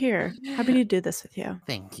happy you're here. Happy to do this with you.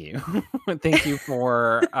 thank you. Thank you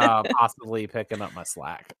for possibly picking up my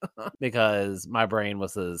slack because my brain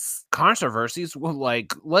was as controversies were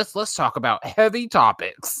like let's talk about heavy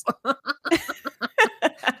topics.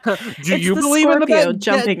 Do It's you the believe in Scorpio the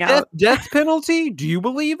jumping out. death penalty? Do you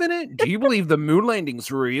believe in it? Do you believe the moon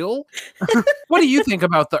landing's real? What do you think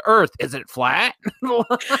about the Earth? Is it flat?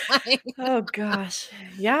 Oh gosh.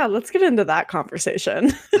 Yeah, let's get into that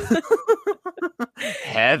conversation.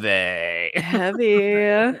 Heavy.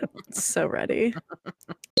 Heavy. So ready.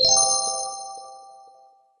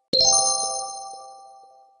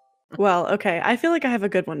 Well, okay. I feel like I have a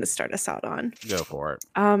good one to start us out on. Go for it.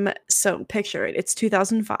 So picture it. It's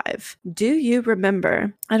 2005. Do you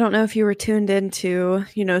remember? I don't know if you were tuned into,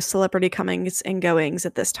 celebrity comings and goings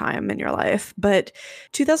at this time in your life, but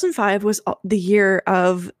 2005 was the year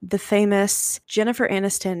of the famous Jennifer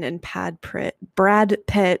Aniston and Brad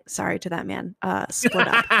Pitt. Sorry to that man. Split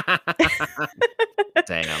up.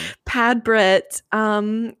 Damn. Brad Pitt,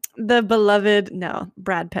 the beloved,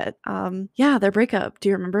 Brad Pitt. Yeah, their breakup. Do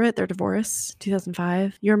you remember it? Their divorce,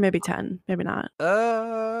 2005. You're maybe 10, maybe not.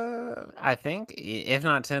 I think if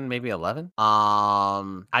not 10, maybe 11.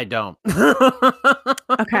 I don't.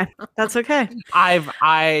 Okay, that's okay.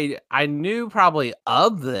 I knew probably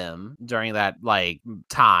of them during that like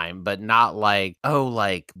time, but not like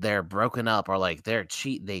they're broken up or like they've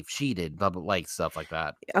cheated, but like stuff like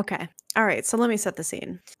that. Okay. All right, so let me set the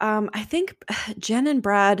scene. I think Jen and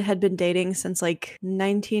Brad had been dating since like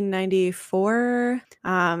 1994.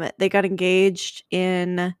 They got engaged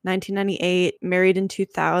in 1998, married in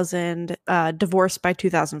 2000, divorced by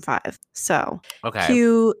 2005. So Okay.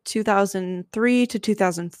 cue 2003 to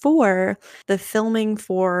 2004, the filming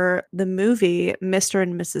for the movie Mr.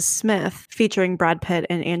 and Mrs. Smith, featuring Brad Pitt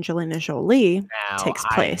and Angelina Jolie, Now, takes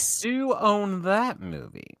I place. do own that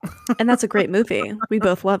movie. And that's a great movie. We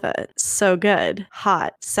both love it. So good.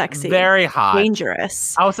 Hot, sexy, Very hot.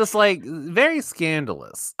 dangerous. I was just like, very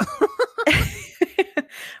scandalous.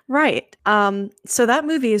 Right. So that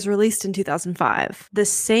movie is released in 2005. The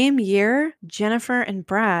same year, Jennifer and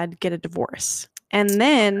Brad get a divorce. And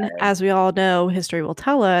then, Okay. as we all know, history will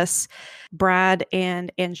tell us, Brad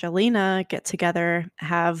and Angelina get together,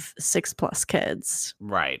 have 6+ kids.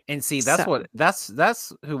 Right. And see, So,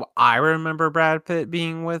 that's who I remember Brad Pitt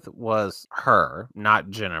being with was her, not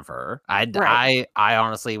Jennifer. right. I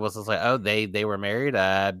honestly was just like, oh, they were married.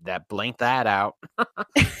 That blinked that out.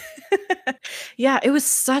 Yeah, it was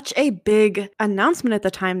such a big announcement at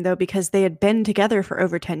the time, though, because they had been together for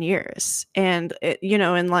over 10 years. And,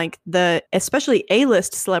 in like the especially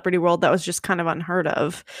A-list celebrity world, that was just kind of unheard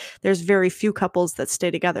of. There's very few couples that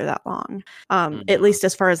stay together that long, at Mhm. least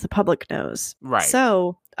as far as the public knows. Right.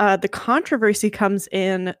 So, the controversy comes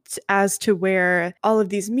in as to where all of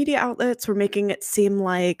these media outlets were making it seem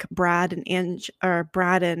like Brad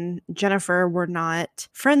and Jennifer were not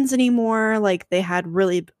friends anymore. Like they had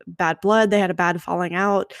really bad blood. They had a bad falling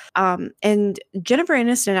out. And Jennifer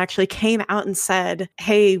Aniston actually came out and said,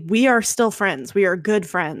 "Hey, we are still friends. We are good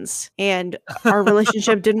friends, and our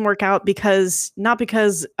relationship didn't work out not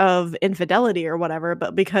because of infidelity or whatever,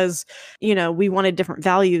 but because we wanted different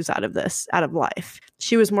values out of life."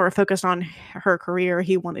 She was more focused on her career.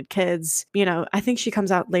 He wanted kids. I think she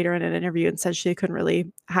comes out later in an interview and says she couldn't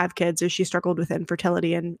really have kids, or she struggled with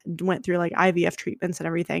infertility and went through like IVF treatments and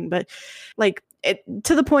everything. But like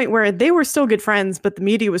to the point where they were still good friends, but the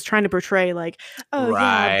media was trying to portray like, oh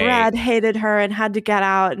yeah, Right. Brad hated her and had to get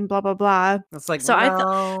out and blah blah blah. It's like, So I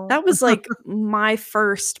thought no. that was like my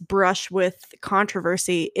first brush with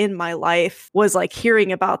controversy in my life, was like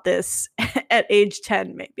hearing about this at age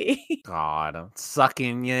 10, maybe. God,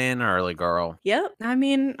 sucking you in early, girl. Yep. I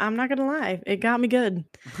mean, I'm not gonna lie, it got me good.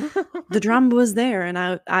 The drama was there,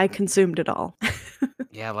 and I consumed it all.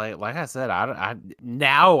 Yeah, like I said, I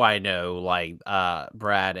now I know like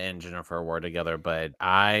Brad and Jennifer were together, but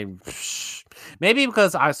maybe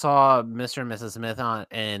because I saw Mr. and Mrs. Smith on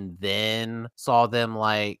and then saw them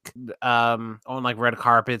like on like red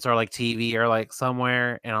carpets or like TV or like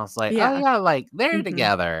somewhere, and I was like, oh Yeah. yeah, like they're Mhm.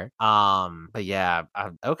 together. But yeah,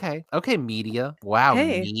 okay, media. Wow,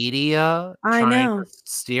 Hey, media I trying know. to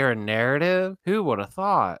steer a narrative. Who would have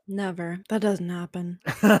thought? Never. That doesn't happen.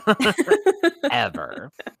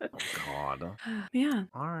 Ever. Oh God. Yeah.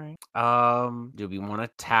 All right. Do we want to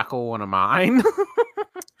tackle one of mine?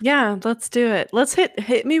 Yeah, let's do it. Let's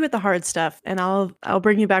hit me with the hard stuff, and I'll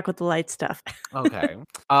bring you back with the light stuff. Okay.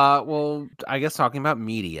 Well, I guess talking about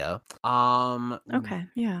media. Okay,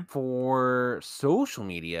 yeah. For social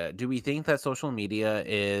media, do we think that social media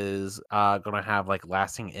is gonna have like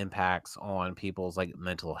lasting impacts on people's like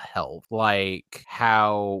mental health? Like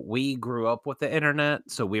how we grew up with the internet,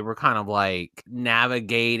 so we were kind of like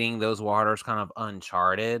navigating those waters kind of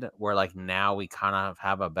uncharted, where like now we kind of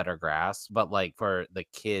have a better grasp. But like for the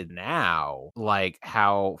kid now, like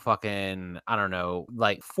how fucking I don't know,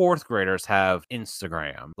 like fourth graders have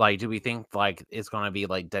Instagram. Like, do we think like it's gonna be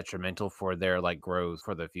like detrimental for their like growth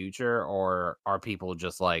for the future, or are people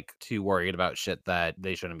just like too worried about shit that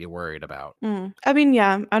they shouldn't be worried about? I mean,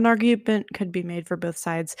 yeah, an argument could be made for both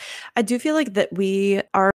sides. I do feel like that we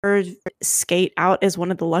are skate out as one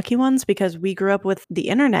of the lucky ones, because we grew up with the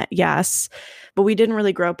internet, yes, but we didn't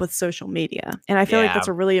really grow up with social media. And I feel like Yeah. that's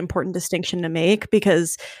a really important distinction to make,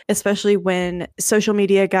 because especially when social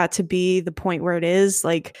media got to be the point where it is,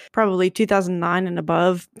 like probably 2009 and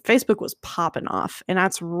above, Facebook was popping off. And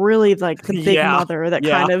that's really like the big Yeah. mother that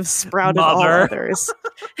Yeah. kind of sprouted all Mother. others.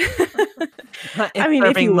 I It's mean, if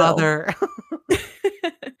serving you will. mother.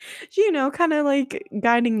 Kind of like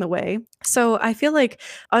guiding the way. So I feel like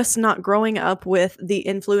us not growing up with the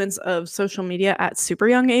influence of social media at super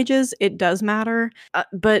young ages, it does matter.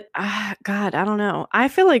 But God, I don't know. I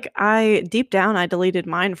feel like deep down, I deleted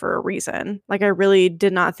mine for a reason. Like I really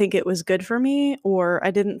did not think it was good for me, or I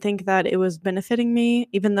didn't think that it was benefiting me,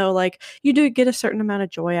 even though like you do get a certain amount of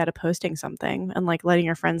joy out of posting something and like letting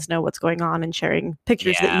your friends know what's going on and sharing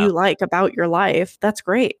pictures that Yeah. you like about your life. That's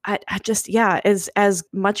great. I just, yeah, as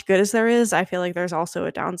much good as there is, I feel like there's also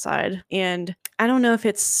a downside. And I don't know if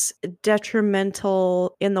it's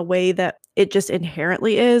detrimental in the way that it just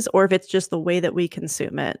inherently is, or if it's just the way that we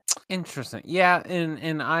consume it. Interesting. Yeah,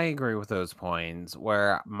 and I agree with those points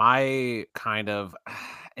where my kind of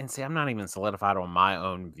and see, I'm not even solidified on my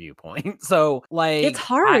own viewpoint. So It's like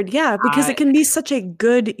hard, yeah, because it I can be such a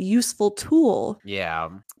good, useful tool. yeah,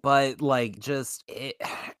 but like just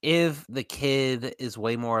if the kid is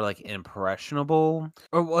way more like impressionable,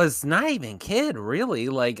 or was not even kid really,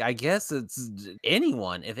 like I guess it's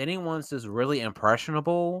anyone. If anyone's just really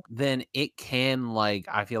impressionable, then it can like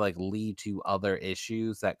I feel like lead to other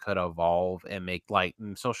issues that could evolve and make like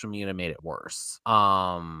social media made it worse.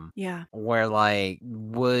 Yeah. Where like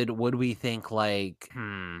would we think like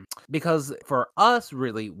because for us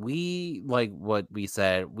really we like what we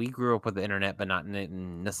said we grew up with the internet but not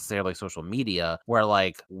necessarily social media where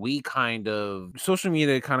like we kind of social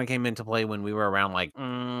media kind of came into play when we were around like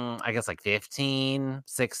I guess like 15,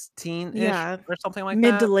 16-ish Yeah. or something like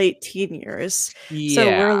Mid to that. late teen years. So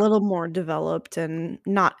Yeah. we're a little more developed and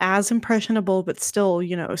not as impressionable, but still,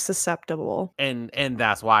 susceptible. And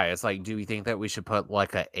that's why it's like, do we think that we should put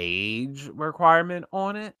like a age requirement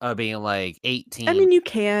on it of being like I 18? mean, you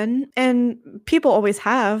can, and people always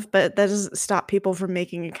have, but that doesn't stop people from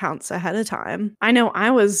making accounts ahead of time. I know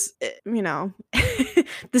I was,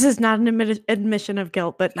 this is not an admission of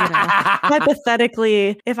guilt, but,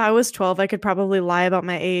 hypothetically, if I was 12, I could probably lie about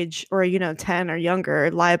my age, or, 10 or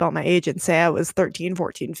younger, lie about my age and say I was 13,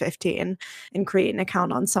 14, 15 and create an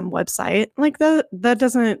account on some website. Like that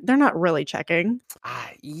doesn't, they're not really checking.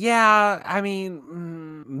 Yeah, I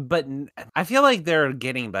mean, but I feel like they're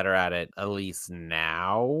getting better at least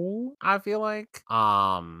now. I feel like,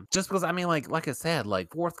 just because I mean, like I said,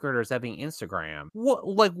 like fourth graders having Instagram.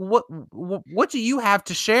 What do you have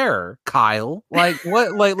to share, Kyle? Like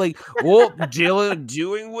what,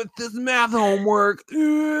 doing with this math homework,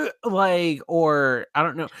 like, or I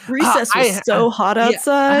don't know. Recess was I so hot yeah,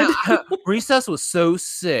 outside. recess was so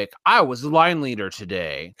sick. I was line leader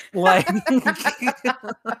today. Like,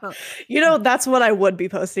 That's what I would be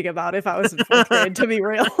posting about if I was in fourth grade, to be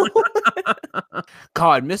real.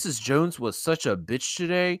 God, Mrs. Jones was such a bitch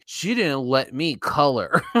today. She didn't let me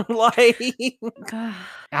color. Like,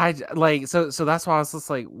 I like so that's why I was just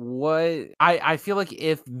like, what? I feel like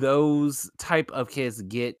if those type of kids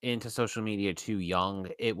get into social media too young,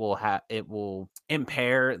 it will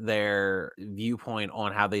impair their viewpoint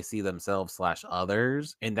on how they see themselves slash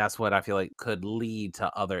others, and that's what I feel like could lead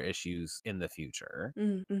to other issues in the future.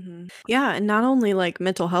 Mm-hmm. Yeah, and not only like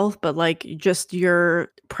mental health, but like just your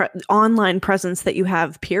online presence that you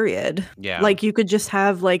have, period. Yeah. Like you could just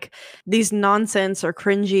have like these nonsense or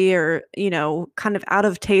cringy or, kind of out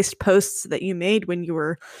of taste posts that you made when you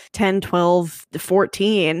were 10, 12,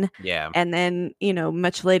 14. Yeah. And then,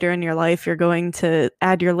 much later in your life, you're going to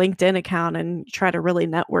add your LinkedIn account and try to really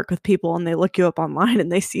network with people, and they look you up online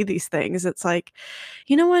and they see these things. It's like,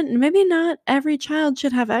 you know what? Maybe not every child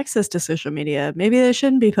should have access to social media. Maybe they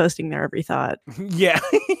shouldn't be posting their every thought. Yeah.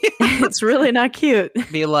 It's really not cute.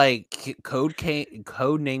 Be like,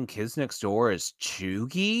 code name Kids Next Door is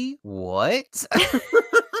Chugi? What?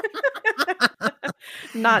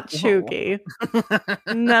 Not Chugi.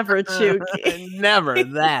 Never Chugi. Never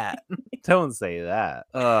that. Don't say that.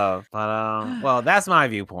 Well, that's my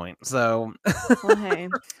viewpoint. So, well, hey,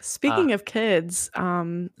 speaking of kids,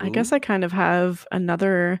 I guess I kind of have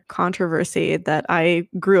another controversy that I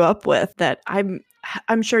grew up with that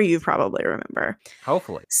I'm sure you probably remember.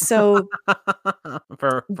 Hopefully. So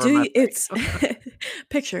for it's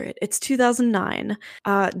picture it. It's 2009.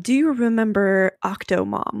 Do you remember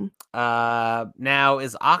Octomom? Now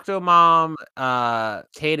is Octomom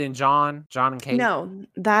Kate and John and Kate? No,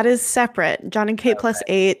 that is separate. John and Kate plus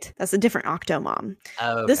 8. That's a different Octomom.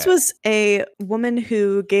 Okay. This was a woman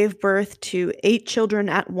who gave birth to 8 children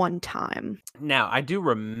at one time. Now, I do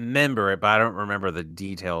remember it, but I don't remember the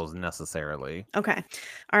details necessarily. Okay.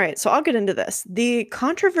 All right. So I'll get into this. The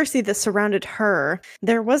controversy that surrounded her,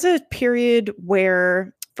 there was a period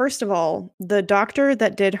where, first of all, the doctor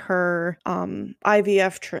that did her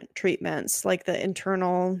IVF treatments, like the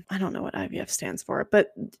internal, I don't know what IVF stands for,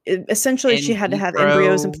 but essentially she had to have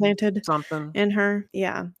embryos implanted in her.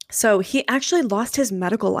 Yeah. So he actually lost his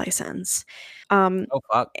medical license. Oh,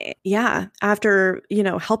 fuck. Yeah, after,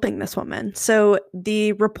 helping this woman. So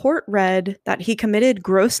the report read that he committed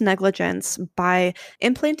gross negligence by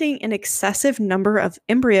implanting an excessive number of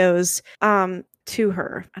embryos to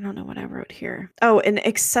her. I don't know what I wrote here. Oh, an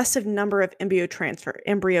excessive number of embryo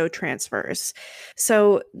transfers.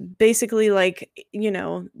 So basically, like,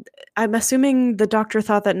 I'm assuming the doctor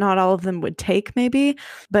thought that not all of them would take, maybe,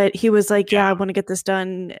 but he was like, yeah, I want to get this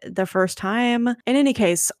done the first time. In any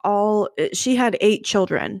case, she had 8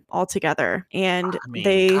 children altogether, and I mean,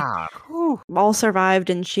 they God. Whew. all survived,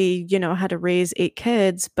 and she, had to raise 8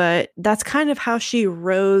 kids. But that's kind of how she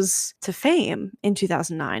rose to fame in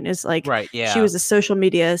 2009, is like, Right, she yeah. was a social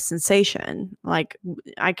media sensation. Like,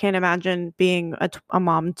 I can't imagine being a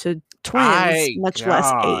mom to twins, much less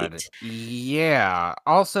God. 8. Yeah.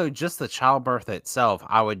 Also, just the childbirth itself,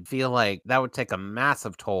 I would feel like that would take a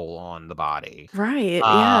massive toll on the body. Right,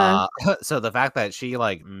 yeah. So the fact that she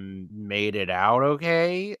like made it out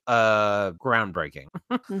okay, groundbreaking.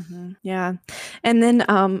 Yeah. And then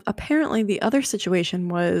apparently the other situation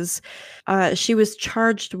was she was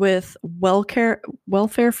charged with welfare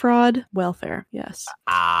fraud. Welfare, yes.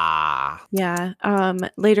 Ah. Yeah.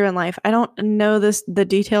 Later in life. I don't know the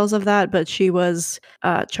details of that, but she was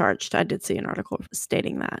charged. I did see an article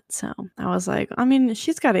stating that. So I was like, I mean,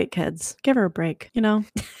 she's got 8 kids. Give her a break,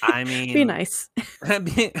 I Be mean, nice.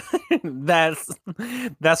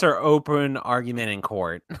 that's her open argument in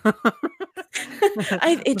court. I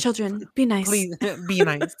have 8 children. Be nice. Please be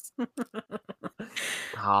nice.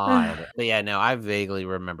 God. But yeah, no, I vaguely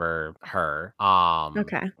remember her.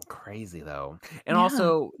 Okay. Crazy though. And Yeah.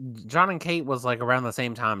 also John and Kate was like around the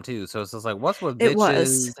same time too. So it's just like what's with It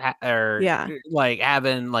was. bitches or Yeah. like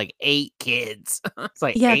having like 8 kids? It's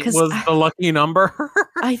like Yeah, 8 because was the lucky number.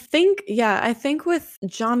 I think with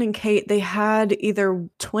John and Kate, they had either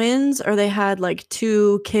twins or they had like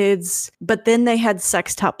 2 kids, but then they had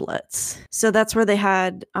sextuplets. So that's where they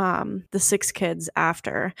had the 6 kids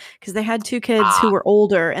after, because they had 2 kids who were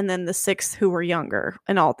older and then the 6th who were younger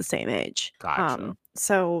and all at the same age. Gotcha.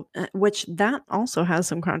 So which that also has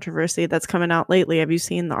some controversy that's coming out lately. Have you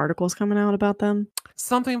seen the articles coming out about them?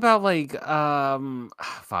 Something about like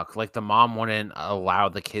fuck, like the mom wouldn't allow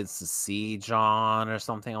the kids to see John or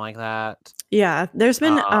something like that. Yeah, there's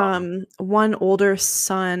been Um, one older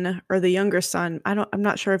son, or the younger son. I'm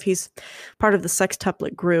not sure if he's part of the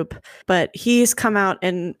sextuplet group, but he's come out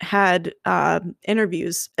and had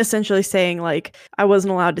interviews essentially saying like, I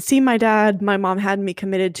wasn't allowed to see my dad. My mom had me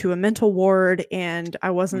committed to a mental ward, and I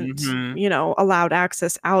wasn't, allowed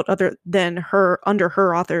access out other than under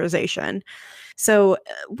her authorization. So,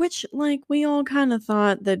 which, like, we all kind of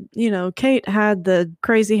thought that, Kate had the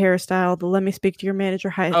crazy hairstyle, the let me speak to your manager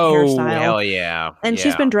oh hairstyle. hell yeah. And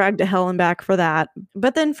she's been dragged to hell and back for that.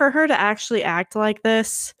 But then for her to actually act like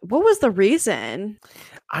this, what was the reason?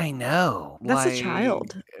 I know. That's Like, a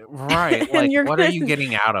child. right. And Like you're what are gonna you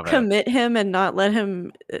getting out of it? commit him and not let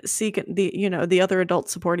him seek the other adult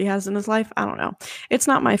support he has in his life. I don't know. It's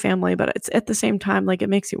not my family, but it's at the same time, like, it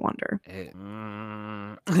makes you wonder.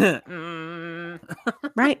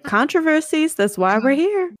 Right? Controversies. That's why we're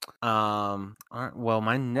here. All right, well,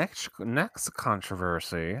 my next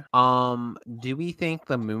controversy. Do we think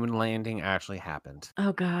the moon landing actually happened?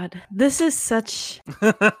 Oh God. This is such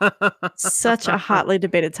a hotly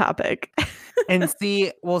debated topic. And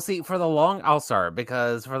see, I'll start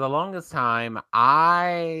because for the longest time,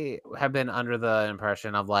 I have been under the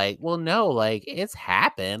impression of like, well, no, like it's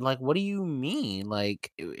happened. Like, what do you mean?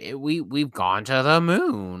 Like, we've gone to the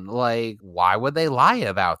moon. Like, why would they lie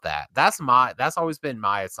about that? That's always been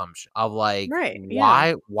my assumption of like, Right,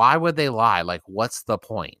 yeah. why would they lie? Like, what's the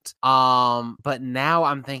point? But now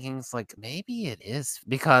I'm thinking it's like maybe it is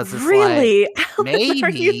because it's like Really?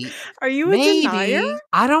 maybe. Are you a denier?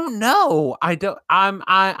 I don't know. I'm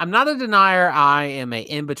not a denier. I am a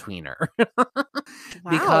in-betweener.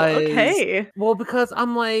 Wow, okay. Because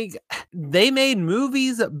I'm like, they made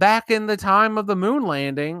movies back in the time of the moon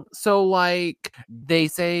landing. So like they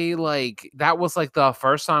say like that was like the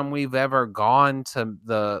first time we've ever gone to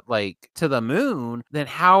the moon. Then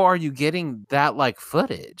how are you getting that like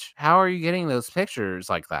footage? How are you getting those pictures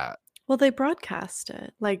like that? Well, they broadcast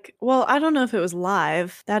it. Like, well, I don't know if it was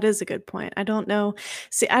live. That is a good point. I don't know.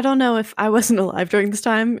 See, I don't know if I wasn't alive during this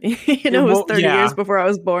time. It was 30 years before I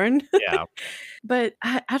was born. Yeah. But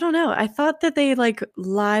I don't know. I thought that they like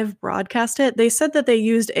live broadcast it. They said that they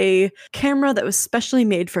used a camera that was specially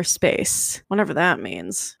made for space, whatever that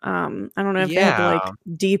means. I don't know if they had to like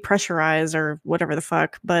depressurize or whatever the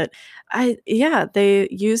fuck, but they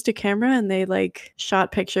used a camera and they like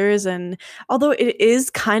shot pictures. And although it is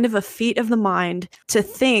kind of a feat of the mind to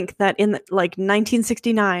think that in like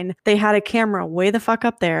 1969 they had a camera way the fuck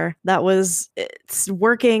up there that was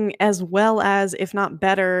working as well as, if not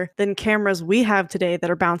better than cameras we have today that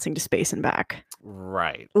are bouncing to space and back.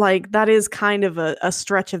 Right. Like, that is kind of a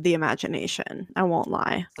stretch of the imagination. I won't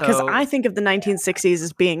lie. Because So I think of the 1960s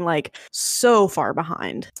as being like so far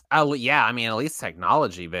behind. yeah, I mean, at least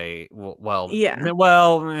technology, Yeah.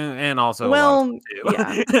 and also a lot of Well,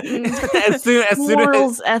 yeah. stuff too. As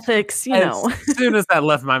Morals, ethics, as soon as that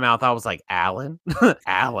left my mouth, I was like, Alan,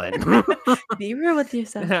 Alan, Be real with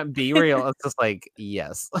yourself. be real. It's just like,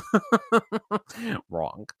 yes,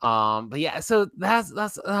 wrong. But yeah, so that's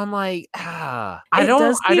I'm like, It does I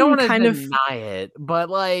don't seem want to kind of deny it, but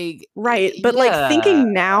like, right, but, like, yeah.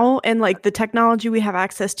 thinking now and, like, the technology we have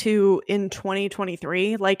access to in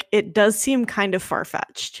 2023, like, it does seem kind of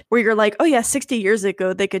far-fetched, where you're like, "Oh, yeah, 60 years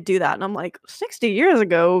ago, they could do that," and I'm like, "60 years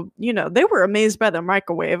ago, they were amazed by the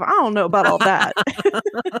microwave. I don't know about all that."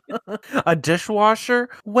 A dishwasher?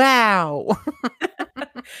 Wow.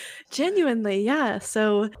 Genuinely, yeah.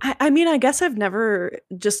 So I mean, I guess I've never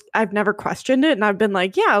questioned it, and I've been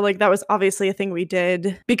like, yeah, like that was obviously a thing we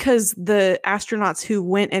did because the astronauts who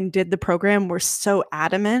went and did the program were so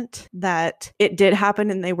adamant that it did happen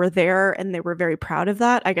and they were there and they were very proud of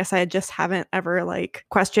that. I guess I just haven't ever like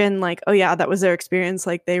questioned like, oh yeah, that was their experience.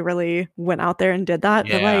 Like they really went out there and did that.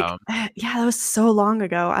 But like, Yeah. yeah, that was so long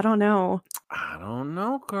ago. I don't know. I don't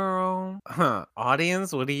know, girl.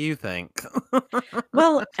 Audience, what do you think?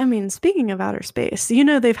 Well, I mean, speaking of outer space,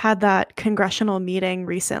 they've had that congressional meeting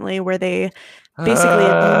recently where they basically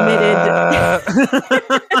admitted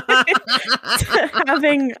to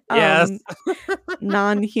having Yes.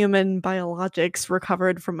 non-human biologics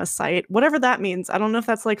recovered from a site, whatever that means. I don't know if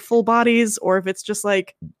that's like full bodies or if it's just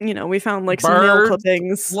like, we found like some nail Birds,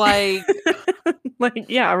 clippings. like, Like,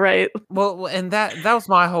 yeah, right. well, and that was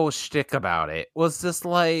my whole shtick about it. Was just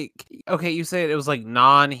like, okay, you said it was like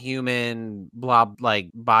non-human, blah,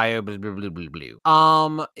 like bio, blah, blah, blah, blah,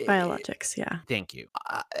 blah. Biologics, yeah. Thank you.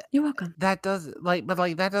 You're welcome. That does like, but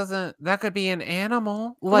like that doesn't. That could be an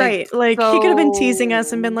animal, like Right. Like he could have been teasing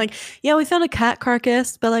us and been so. like, yeah, we found a cat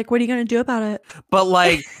carcass, but like, what are you going to do about it? But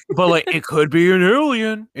like, it could be an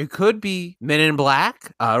alien. It could be Men in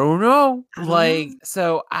Black. I don't know.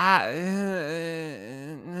 So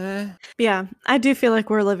Yeah, I do feel like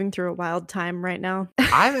we're living through a wild time right now.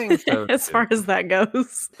 I think so as too. far as that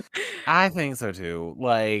goes. I think so too.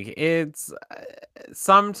 Like it's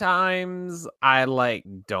sometimes I like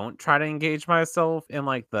don't try to engage myself in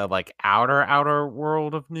like the like outer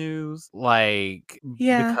world of news, like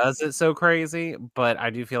Yeah. because it's so crazy. But I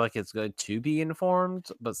do feel like it's good to be informed.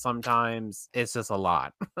 But sometimes it's just a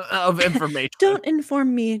lot of information. Don't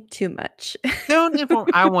inform me too much. Don't inform.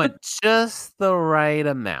 I want just the right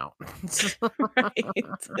amount. Right.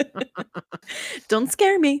 Don't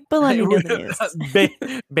scare me, but let me know the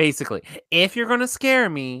news. Basically, if you're gonna scare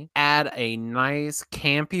me, add a nice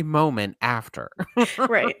campy moment after.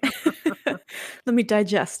 Right. Let me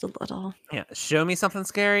digest a little. Yeah, show me something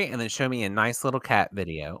scary, and then show me a nice little cat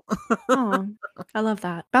video. Oh, I love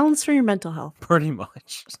that. Balance for your mental health. Pretty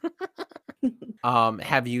much.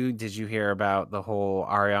 Did you hear about the whole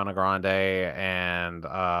Ariana Grande and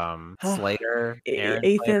Slater, Aaron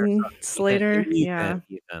Ethan Slater. Yeah.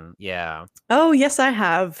 Ethan, yeah. Oh, yes, I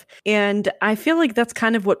have. And I feel like that's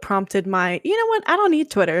kind of what prompted my, you know what? I don't need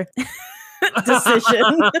Twitter.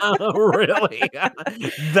 Decision. Really?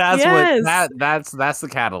 That's yes. that's the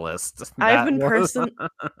catalyst. I've been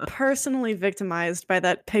personally victimized by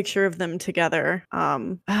that picture of them together.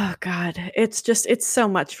 Oh god, it's so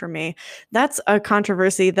much for me. That's a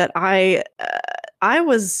controversy that I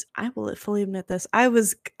will fully admit this. I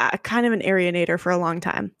was kind of an Arianator for a long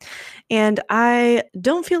time. And I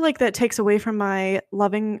don't feel like that takes away from my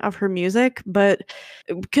loving of her music, but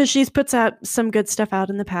because she's puts out some good stuff out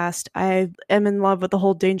in the past, I am in love with the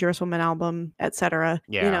whole Dangerous Woman album, etc.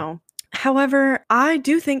 Yeah. However, I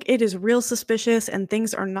do think it is real suspicious and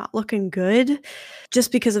things are not looking good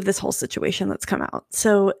just because of this whole situation that's come out.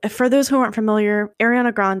 So, for those who aren't familiar,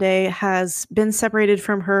 Ariana Grande has been separated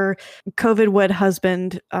from her COVID wed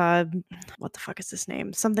husband. What the fuck is his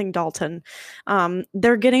name? Something Dalton.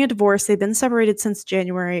 They're getting a divorce. They've been separated since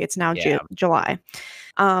January. It's now July.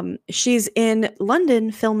 She's in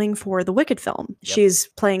London filming for the Wicked film. Yep. She's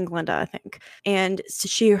playing Glinda, I think. And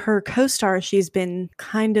her co-star, she's been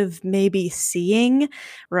kind of maybe seeing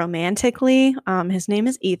romantically. His name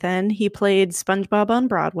is Ethan. He played SpongeBob on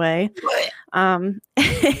Broadway.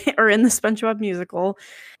 or in the SpongeBob musical.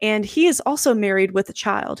 And he is also married with a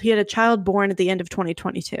child. He had a child born at the end of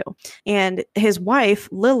 2022. And his wife,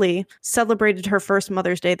 Lily, celebrated her first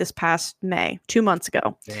Mother's Day this past May, 2 months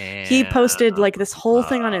ago. Damn. He posted like this whole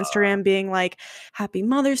thing on Instagram being like, "Happy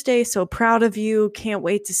Mother's Day, so proud of you. Can't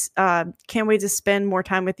wait to spend more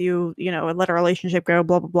time with you, and let our relationship grow,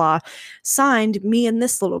 blah blah blah." Signed, me and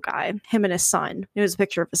this little guy, him and his son. It was a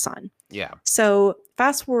picture of his son. Yeah. So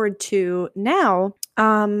fast forward to now,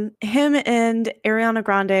 him and Ariana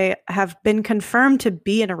Grande have been confirmed to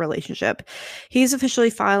be in a relationship. He's officially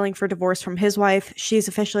filing for divorce from his wife. She's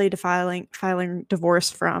officially filing divorce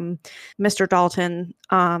from Mr. Dalton.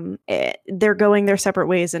 They're going their separate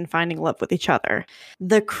ways and finding love with each other.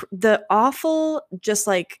 The awful, just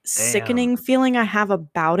like sickening feeling I have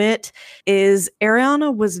about it is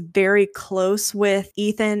Ariana was very close with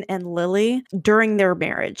Ethan and Lily during their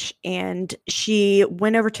marriage, and she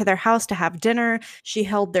went over to their house to have dinner. She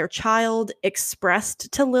held their child, expressed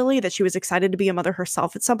to Lily that she was excited to be a mother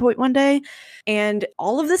herself at some point one day. And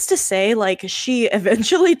all of this to say, like, she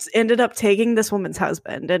eventually ended up taking this woman's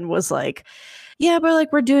husband and was like, "Yeah, but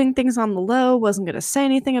like we're doing things on the low, wasn't going to say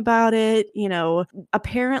anything about it."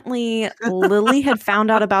 Apparently Lily had found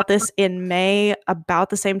out about this in May, about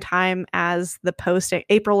the same time as the posting,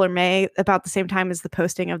 April or May, about the same time as the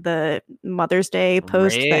posting of the Mother's Day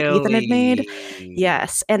post that Ethan had made.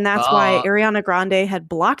 Yes. And that's why Ariana Grande had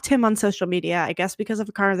blocked him on social media, I guess because of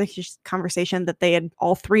a conversation that they had,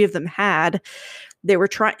 all three of them had. They were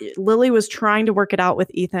Lily was trying to work it out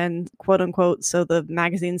with Ethan, quote unquote. So the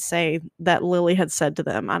magazines say that Lily had said to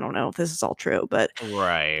them, I don't know if this is all true, but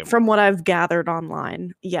from what I've gathered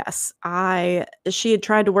online, yes, she had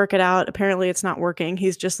tried to work it out. Apparently it's not working.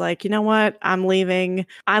 He's just like, "You know what? I'm leaving."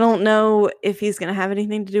 I don't know if he's going to have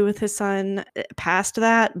anything to do with his son past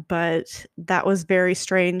that, but that was very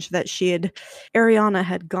strange that Ariana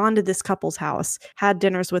had gone to this couple's house, had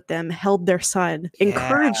dinners with them, held their son,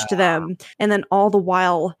 encouraged them, and then all the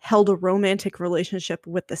while held a romantic relationship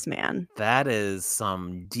with this man. That is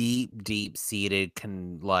some deep seated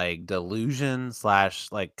delusion /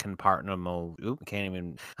 compartmental. Can't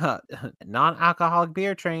even non-alcoholic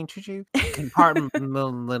beer train. Choo-choo.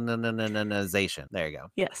 Compartmentalization. There you go.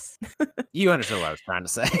 Yes. You understood what I was trying to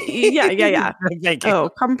say. Yeah.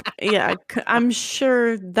 Yeah. I'm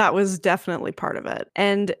sure that was definitely part of it.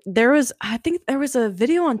 And I think there was a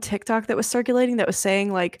video on TikTok that was circulating that was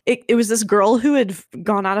saying like it was this girl who had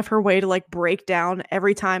gone out of her way to like break down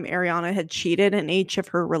every time Ariana had cheated in each of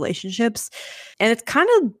her relationships. And it's kind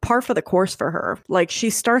of par for the course for her. Like she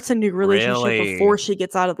starts a new relationship before she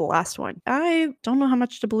gets out of the last one. I don't know how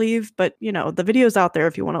much to believe, but the video's out there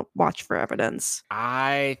if you want to watch for evidence.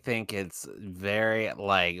 I think it's very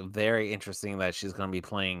interesting that she's going to be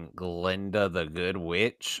playing Glinda the Good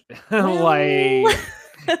Witch.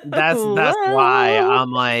 That's why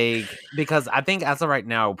I'm like, because I think as of right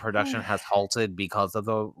now, production has halted because of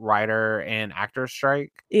the writer and actor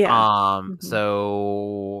strike. Yeah.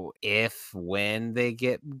 So when they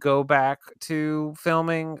go back to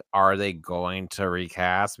filming, are they going to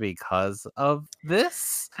recast because of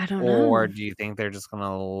this? I don't know. Or do you think they're just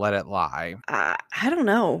gonna let it lie? I don't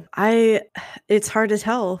know. It's hard to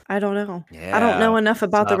tell. I don't know. Yeah, I don't know enough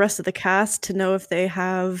about the rest of the cast to know if they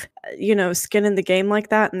have, skin in the game like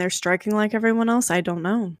that and they're striking like everyone else. I don't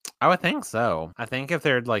know. I would think so. I think if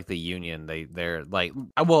they're like the union, they're like,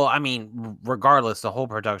 well, I mean, regardless, the whole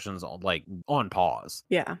production's like on pause.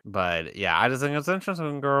 Yeah. But yeah, I just think it's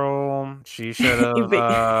interesting, girl. She should have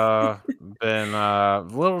been a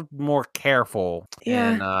little more careful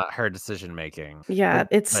in her decision making. Yeah,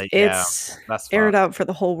 it's that's aired out for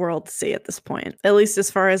the whole world to see at this point, at least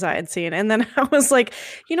as far as I had seen. And then I was like,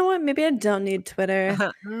 you know what? Maybe I don't need Twitter.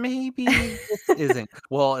 Maybe this isn't.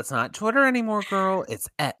 Well, it's not Twitter anymore, girl. It's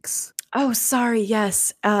X. Oh, sorry.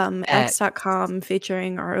 Yes. X.com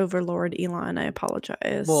featuring our overlord Elon. I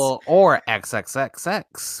apologize. Well, or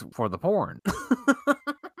XXXX for the porn.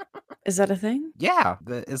 Is that a thing? Yeah,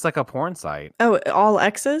 it's like a porn site. Oh, all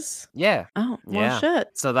X's? Yeah. Oh, well, shit.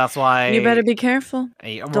 So that's why you better be careful.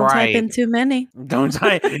 Don't type in too many. Don't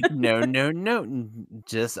type. No.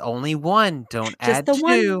 Just only one. Don't add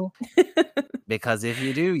two. Because if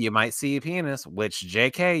you do, you might see a penis. Which,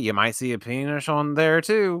 JK, you might see a penis on there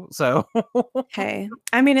too. So hey,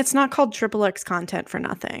 I mean, it's not called XXX content for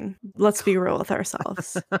nothing. Let's be real with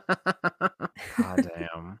ourselves. God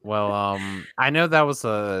damn. Well, I know that was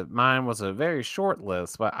mine was a very short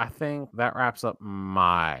list, but I think that wraps up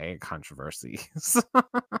my controversies.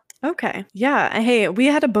 Okay. Yeah. Hey, we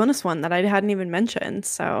had a bonus one that I hadn't even mentioned,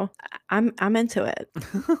 so I'm into it.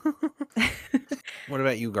 What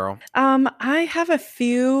about you, girl? I have a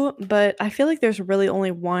few, but I feel like there's really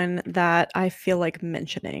only one that I feel like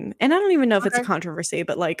mentioning. And I don't even know if it's a Okay. controversy,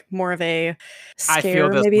 but like more of a I feel scare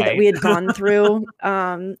this maybe that way. we had gone through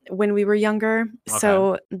when we were younger. Okay.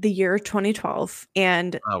 So the year 2012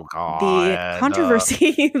 and Oh the God.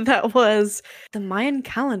 controversy that was the Mayan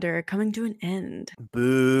calendar coming to an end.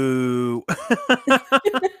 Boo.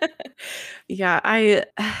 Yeah,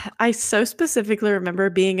 I so specifically remember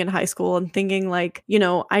being in high school and thinking like,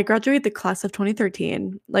 I graduated the class of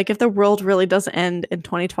 2013. Like if the world really does end in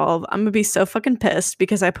 2012, I'm gonna be so fucking pissed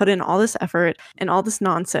because I put in all this effort and all this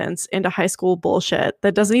nonsense into high school bullshit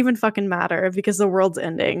that doesn't even fucking matter because the world's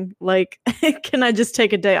ending. Like, can I just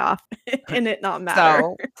take a day off and it not matter?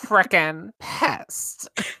 So frickin' pest.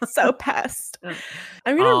 So pissed.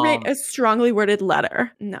 I'm gonna write a strongly worded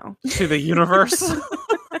letter. No. To the universe.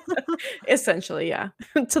 Essentially, yeah.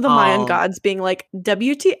 To the Mayan gods being like,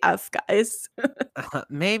 WTF, guys.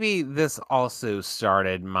 Maybe this also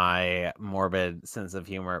started my morbid sense of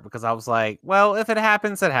humor because I was like, well, if it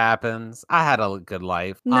happens, it happens. I had a good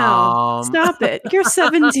life. No, stop it. You're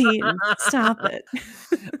 17. Stop it.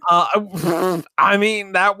 I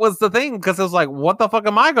mean, that was the thing because it was like, what the fuck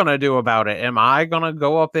am I gonna do about it? Am I gonna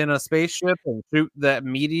go up in a spaceship and shoot that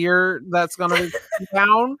meteor that's gonna be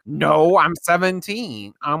down? No, I'm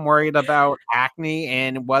 17. I'm worried about acne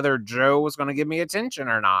and whether Joe is gonna give me attention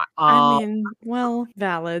or not. I mean, well,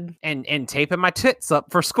 valid. And taping my tits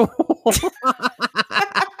up for school.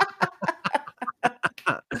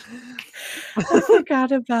 I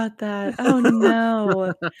forgot about that. Oh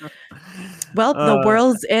no. Well, the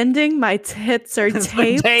world's ending. My tits are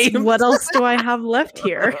taped. What else do I have left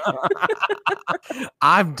here?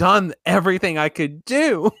 I've done everything I could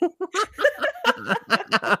do.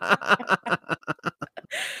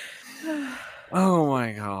 Oh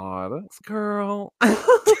my God, girl.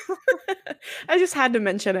 I just had to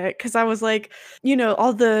mention it because I was like,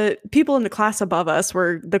 all the people in the class above us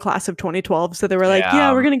were the class of 2012. So they were like,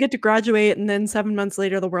 yeah, we're going to get to graduate. And then 7 months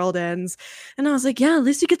later, the world ends. And I was like, yeah, at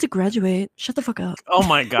least you get to graduate. Shut the fuck up. Oh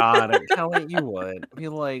my God. Kelly, you would be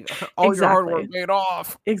like, all your hard work paid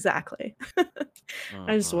off. Exactly.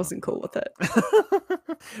 I just wasn't cool with it.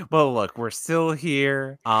 Well, look, we're still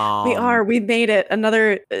here. We are. We made it.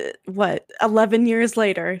 Another, 11 years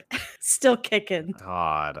later. Still kicking.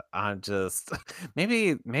 God, I'm just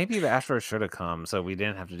maybe the asteroid should have come so we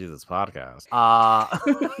didn't have to do this podcast.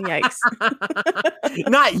 Yikes.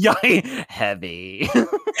 Not heavy.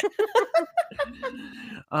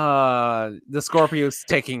 The Scorpio's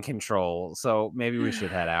taking control, so maybe we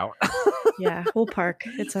should head out. Yeah, we'll park.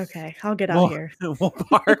 It's okay. I'll get out here. We'll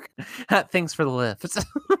park. Thanks for the lift.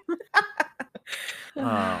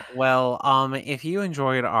 If you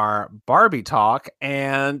enjoyed our Barbie talk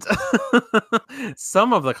and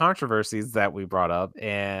some of the controversies that we brought up,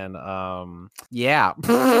 and yeah,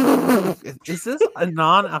 is this a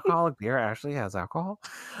non-alcoholic beer actually has alcohol?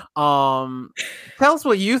 Tell us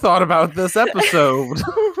what you thought about this episode.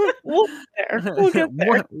 We'll get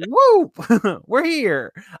there. Woo! We're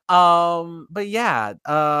here. But yeah,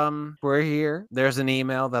 we're here. There's an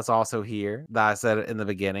email that's also here that I said in the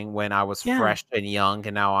beginning when I was fresh and young,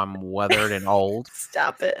 and now I'm weathered and old.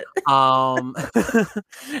 Stop it.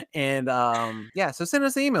 So send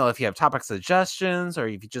us an email if you have topic suggestions or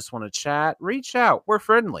if you just want to chat. Reach out. We're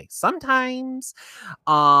friendly sometimes.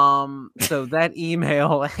 So that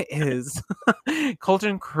email is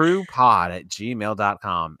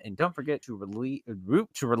coltoncrewpod@gmail.com. And don't forget to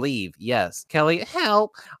relieve. Yes, Kelly,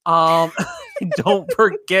 help. Don't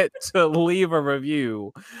forget to leave a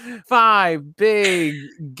review. 5 big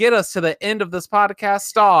get us to the end of this podcast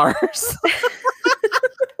stars.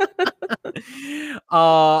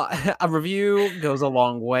 A review goes a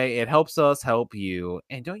long way. It helps us help you.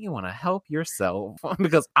 And don't you want to help yourself?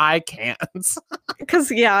 Because I can't.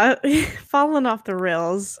 Because, falling off the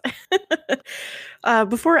rails.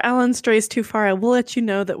 Before Alan strays too far, I will let you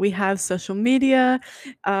know that we have social media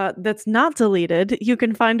that's not deleted. You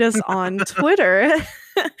can find us on Twitter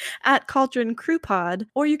at Cauldron Crew Pod,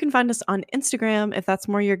 or you can find us on Instagram if that's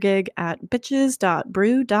more your gig at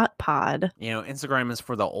bitches.brew.pod. Instagram is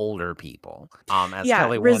for the older people. As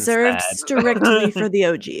Kelly reserved once said. Strictly for the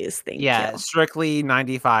OGs. Thank you. Strictly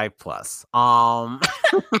 95 plus. Alan.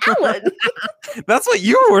 That's what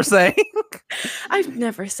you were saying. I've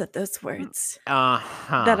never said those words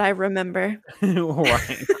that I remember.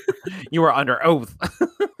 Right. You were under oath.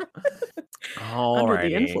 Under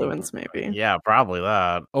the influence, maybe. Yeah, probably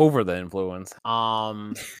that. Over the influence.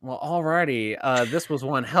 Alrighty. This was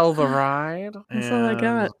one hell of a ride. That's all I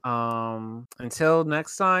got. Until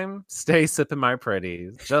next time, stay sipping my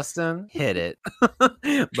pretties. Justin, hit it.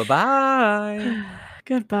 Bye-bye.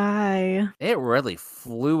 Goodbye. It really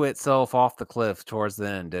flew itself off the cliff towards the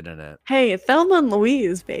end, didn't it? Hey, Thelma and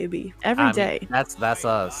Louise, baby. Every I mean, day. that's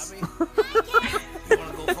us.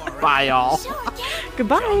 Bye, y'all.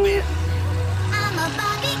 Goodbye. I'm a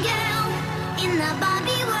Barbie girl in the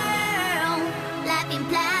Barbie world. Life in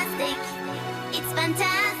plastic, it's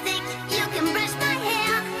fantastic. You can brush my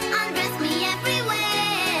hair, undress me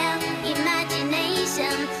everywhere.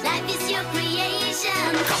 Imagination, life is your creation.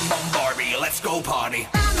 Come on, Barbie, let's go party.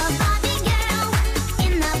 I'm a Barbie girl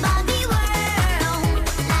in the Barbie world.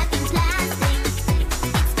 Life in plastic,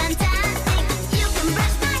 it's fantastic. You can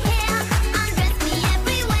brush my hair, undress me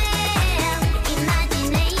everywhere.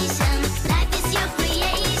 Imagination, life is your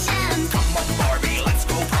creation. Come on, Barbie, let's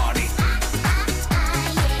go party. Yeah.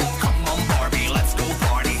 Come on, Barbie, let's go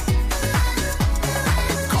party.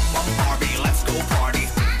 Come on, Barbie, let's go party.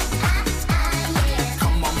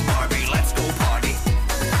 Come on, Barbie, let's go party.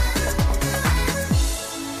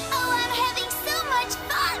 Oh, I'm having so much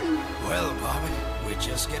fun. Well, Barbie, we're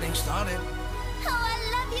just getting started.